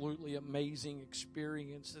absolutely amazing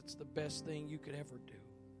experience. It's the best thing you could ever do.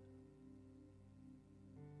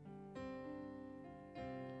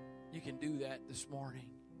 You can do that this morning.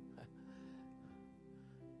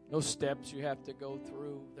 No steps you have to go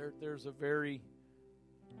through. There's a very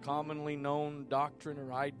commonly known doctrine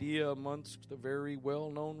or idea amongst a very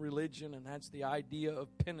well-known religion, and that's the idea of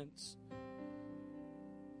penance.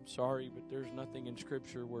 I'm sorry, but there's nothing in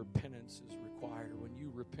Scripture where penance is required. When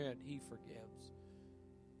you repent, He forgives.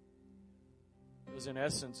 Because in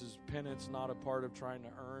essence, is penance not a part of trying to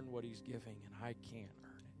earn what He's giving, and I can't earn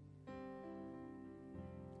it.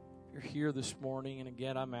 You're here this morning, and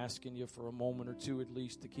again, I'm asking you for a moment or two at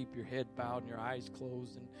least to keep your head bowed and your eyes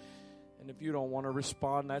closed. And if you don't want to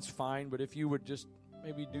respond, that's fine. But if you would just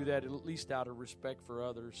maybe do that at least out of respect for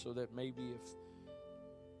others, so that maybe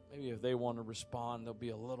if they want to respond, they'll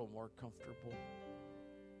be a little more comfortable.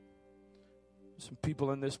 Some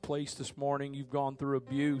people in this place this morning, you've gone through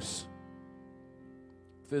abuse,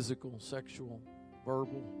 physical, sexual,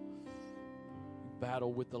 verbal.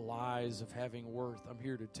 Battle with the lies of having worth. I'm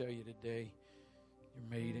here to tell you today, you're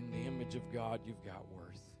made in the image of God. You've got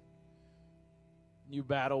worth. You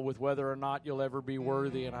battle with whether or not you'll ever be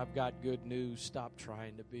worthy, and I've got good news. Stop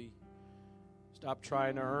trying to be. Stop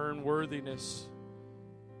trying to earn worthiness.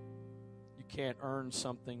 You can't earn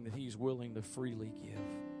something that He's willing to freely give.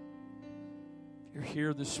 If you're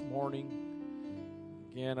here this morning,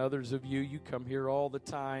 again, others of you come here all the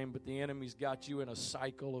time, but the enemy's got you in a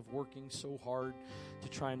cycle of working so hard to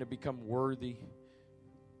trying to become worthy.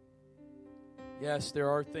 Yes, there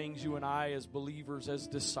are things you and I as believers, as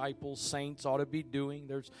disciples, saints ought to be doing.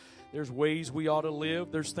 There's ways we ought to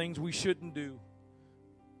live. There's things we shouldn't do.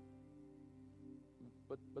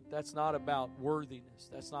 But that's not about worthiness.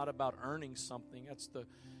 That's not about earning something. That's the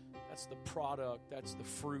product. That's the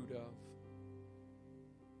fruit of.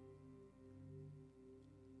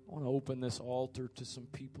 I want to open this altar to some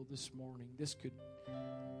people this morning. This could,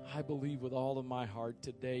 I believe with all of my heart,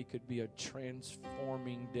 today could be a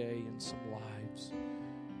transforming day in some lives.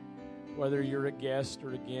 Whether you're a guest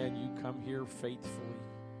or, again, you come here faithfully.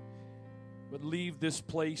 But leave this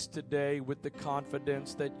place today with the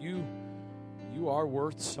confidence that you are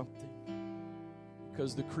worth something.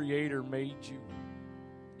 Because the Creator made you.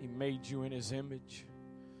 He made you in His image.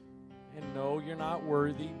 And no, you're not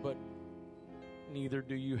worthy, but neither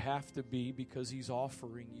do you have to be, because He's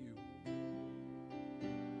offering you.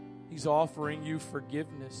 He's offering you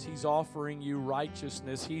forgiveness. He's offering you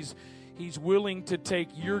righteousness. He's willing to take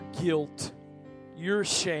your guilt, your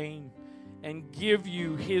shame, and give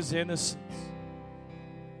you His innocence.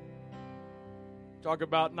 Talk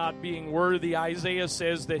about not being worthy. Isaiah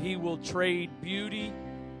says that He will trade beauty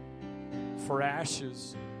for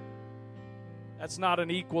ashes. That's not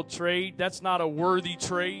an equal trade. That's not a worthy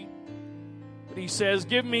trade. But He says,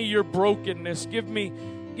 give me your brokenness. Give me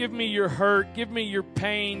your hurt. Give me your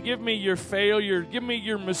pain. Give me your failure. Give me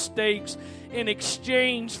your mistakes. In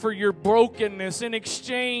exchange for your brokenness, in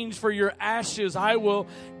exchange for your ashes, I will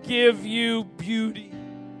give you beauty.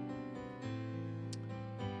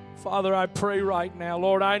 Father, I pray right now,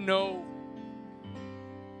 Lord, I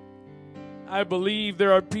believe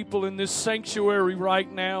there are people in this sanctuary right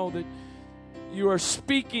now that you are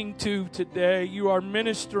speaking to today. You are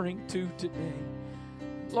ministering to today.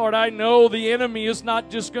 Lord, I know the enemy is not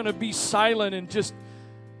just going to be silent and just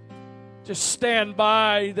stand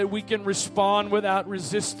by, that we can respond without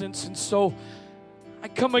resistance. And so I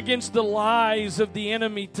come against the lies of the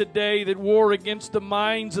enemy today that war against the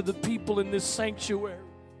minds of the people in this sanctuary.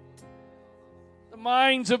 The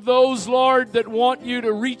minds of those, Lord, that want you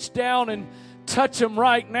to reach down and touch them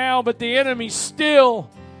right now, but the enemy's still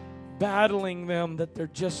battling them, that they're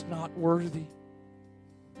just not worthy.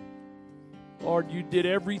 Lord, you did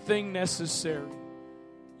everything necessary.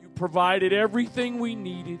 You provided everything we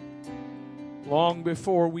needed long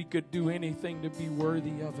before we could do anything to be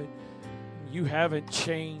worthy of it. You haven't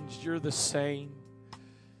changed. You're the same.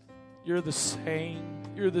 You're the same.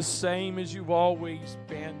 You're the same as you've always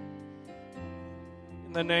been.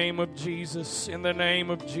 In the name of Jesus. In the name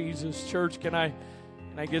of Jesus. Church, can I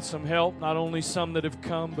get some help? Not only some that have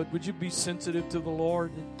come, but would you be sensitive to the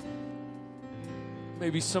Lord?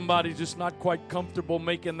 Maybe somebody just not quite comfortable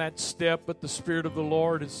making that step, but the Spirit of the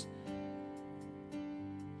Lord is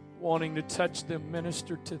wanting to touch them,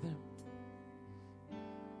 minister to them. I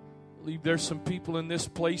believe there's some people in this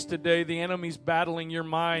place today. The enemy's battling your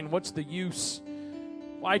mind. What's the use?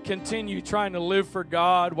 Why continue trying to live for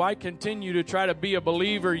God? Why continue to try to be a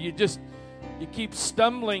believer? You keep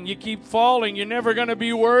stumbling. You keep falling. You're never going to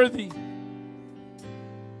be worthy.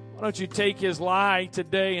 Why don't you take his lie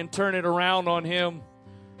today and turn it around on him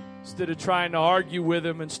instead of trying to argue with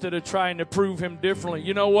him, instead of trying to prove him differently?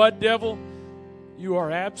 You know what, devil? You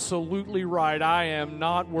are absolutely right. I am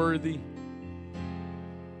not worthy.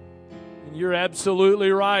 And you're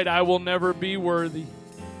absolutely right. I will never be worthy.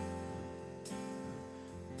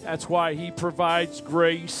 That's why he provides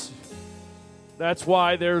grace. That's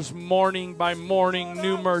why there's morning by morning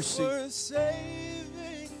new mercy.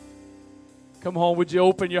 Come on, would you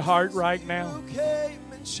open your heart right now?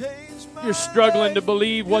 You're struggling to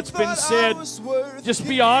believe what's been said. Just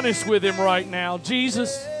be honest with him right now.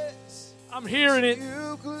 Jesus, I'm hearing it.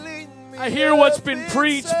 I hear what's been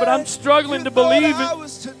preached, but I'm struggling to believe it.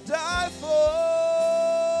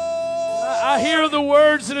 I hear the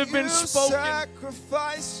words that have been spoken.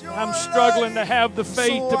 I'm struggling to have the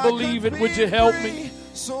faith to believe it. Would you help me?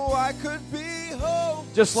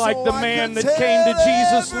 Just like the man that came to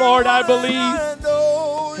Jesus, Lord, I believe.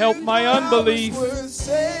 Help my unbelief.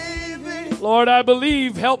 Lord, I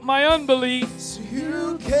believe. Help my unbelief.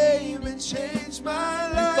 You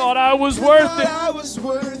thought I was worth it.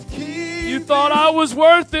 You thought I was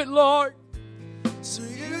worth it, Lord.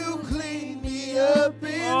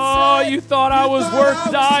 Oh, you thought I was worth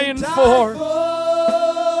dying for.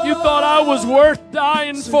 You thought I was worth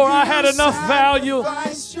dying for. I had enough value.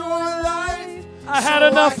 I had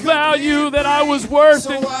enough value that I was worth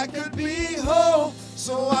it.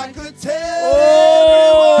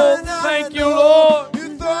 Oh, thank you, Lord.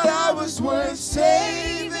 You thought I was worth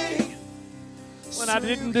saving. When I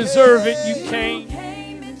didn't deserve it, you came.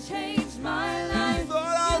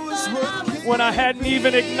 When I hadn't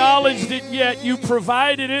even acknowledged it yet, you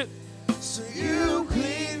provided it. So you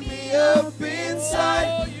cleaned me up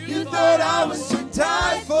inside. You thought I was to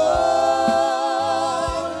die for.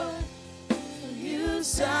 You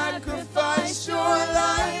sacrificed your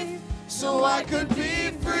life so I could be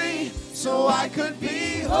free, so I could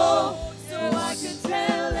be whole, so I could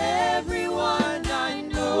tell everyone I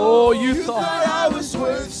know. Oh, you thought I was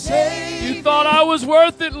worth saving. You thought I was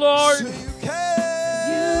worth it, Lord. So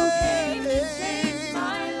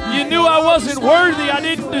you knew I wasn't worthy. I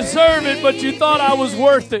didn't deserve it, but you thought I was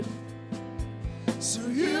worth it. So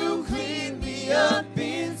you cleaned me up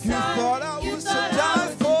inside. You thought I was to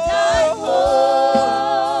die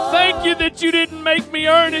for. Thank you that you didn't make me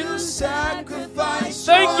earn it. Thank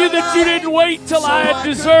you that you didn't wait till I had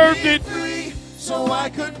deserved it. So I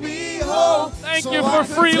could be whole. Thank you for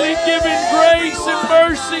freely giving grace and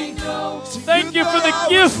mercy. Thank you for the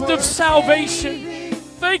gift of salvation.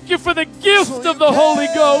 Thank you for the gift of the Holy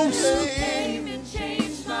Ghost. You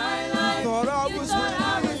thought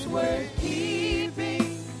I was worth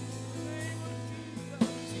keeping.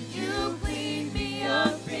 You cleaned me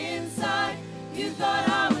up inside. You thought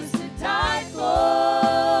I was to die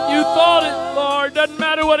for. You thought it, Lord. Doesn't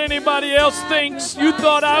matter what anybody else thinks. You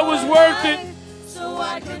thought I was worth it.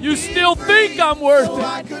 You still think I'm worth it. So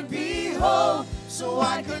I could be whole. So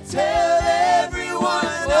I could tell everyone.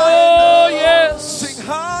 Oh, yes.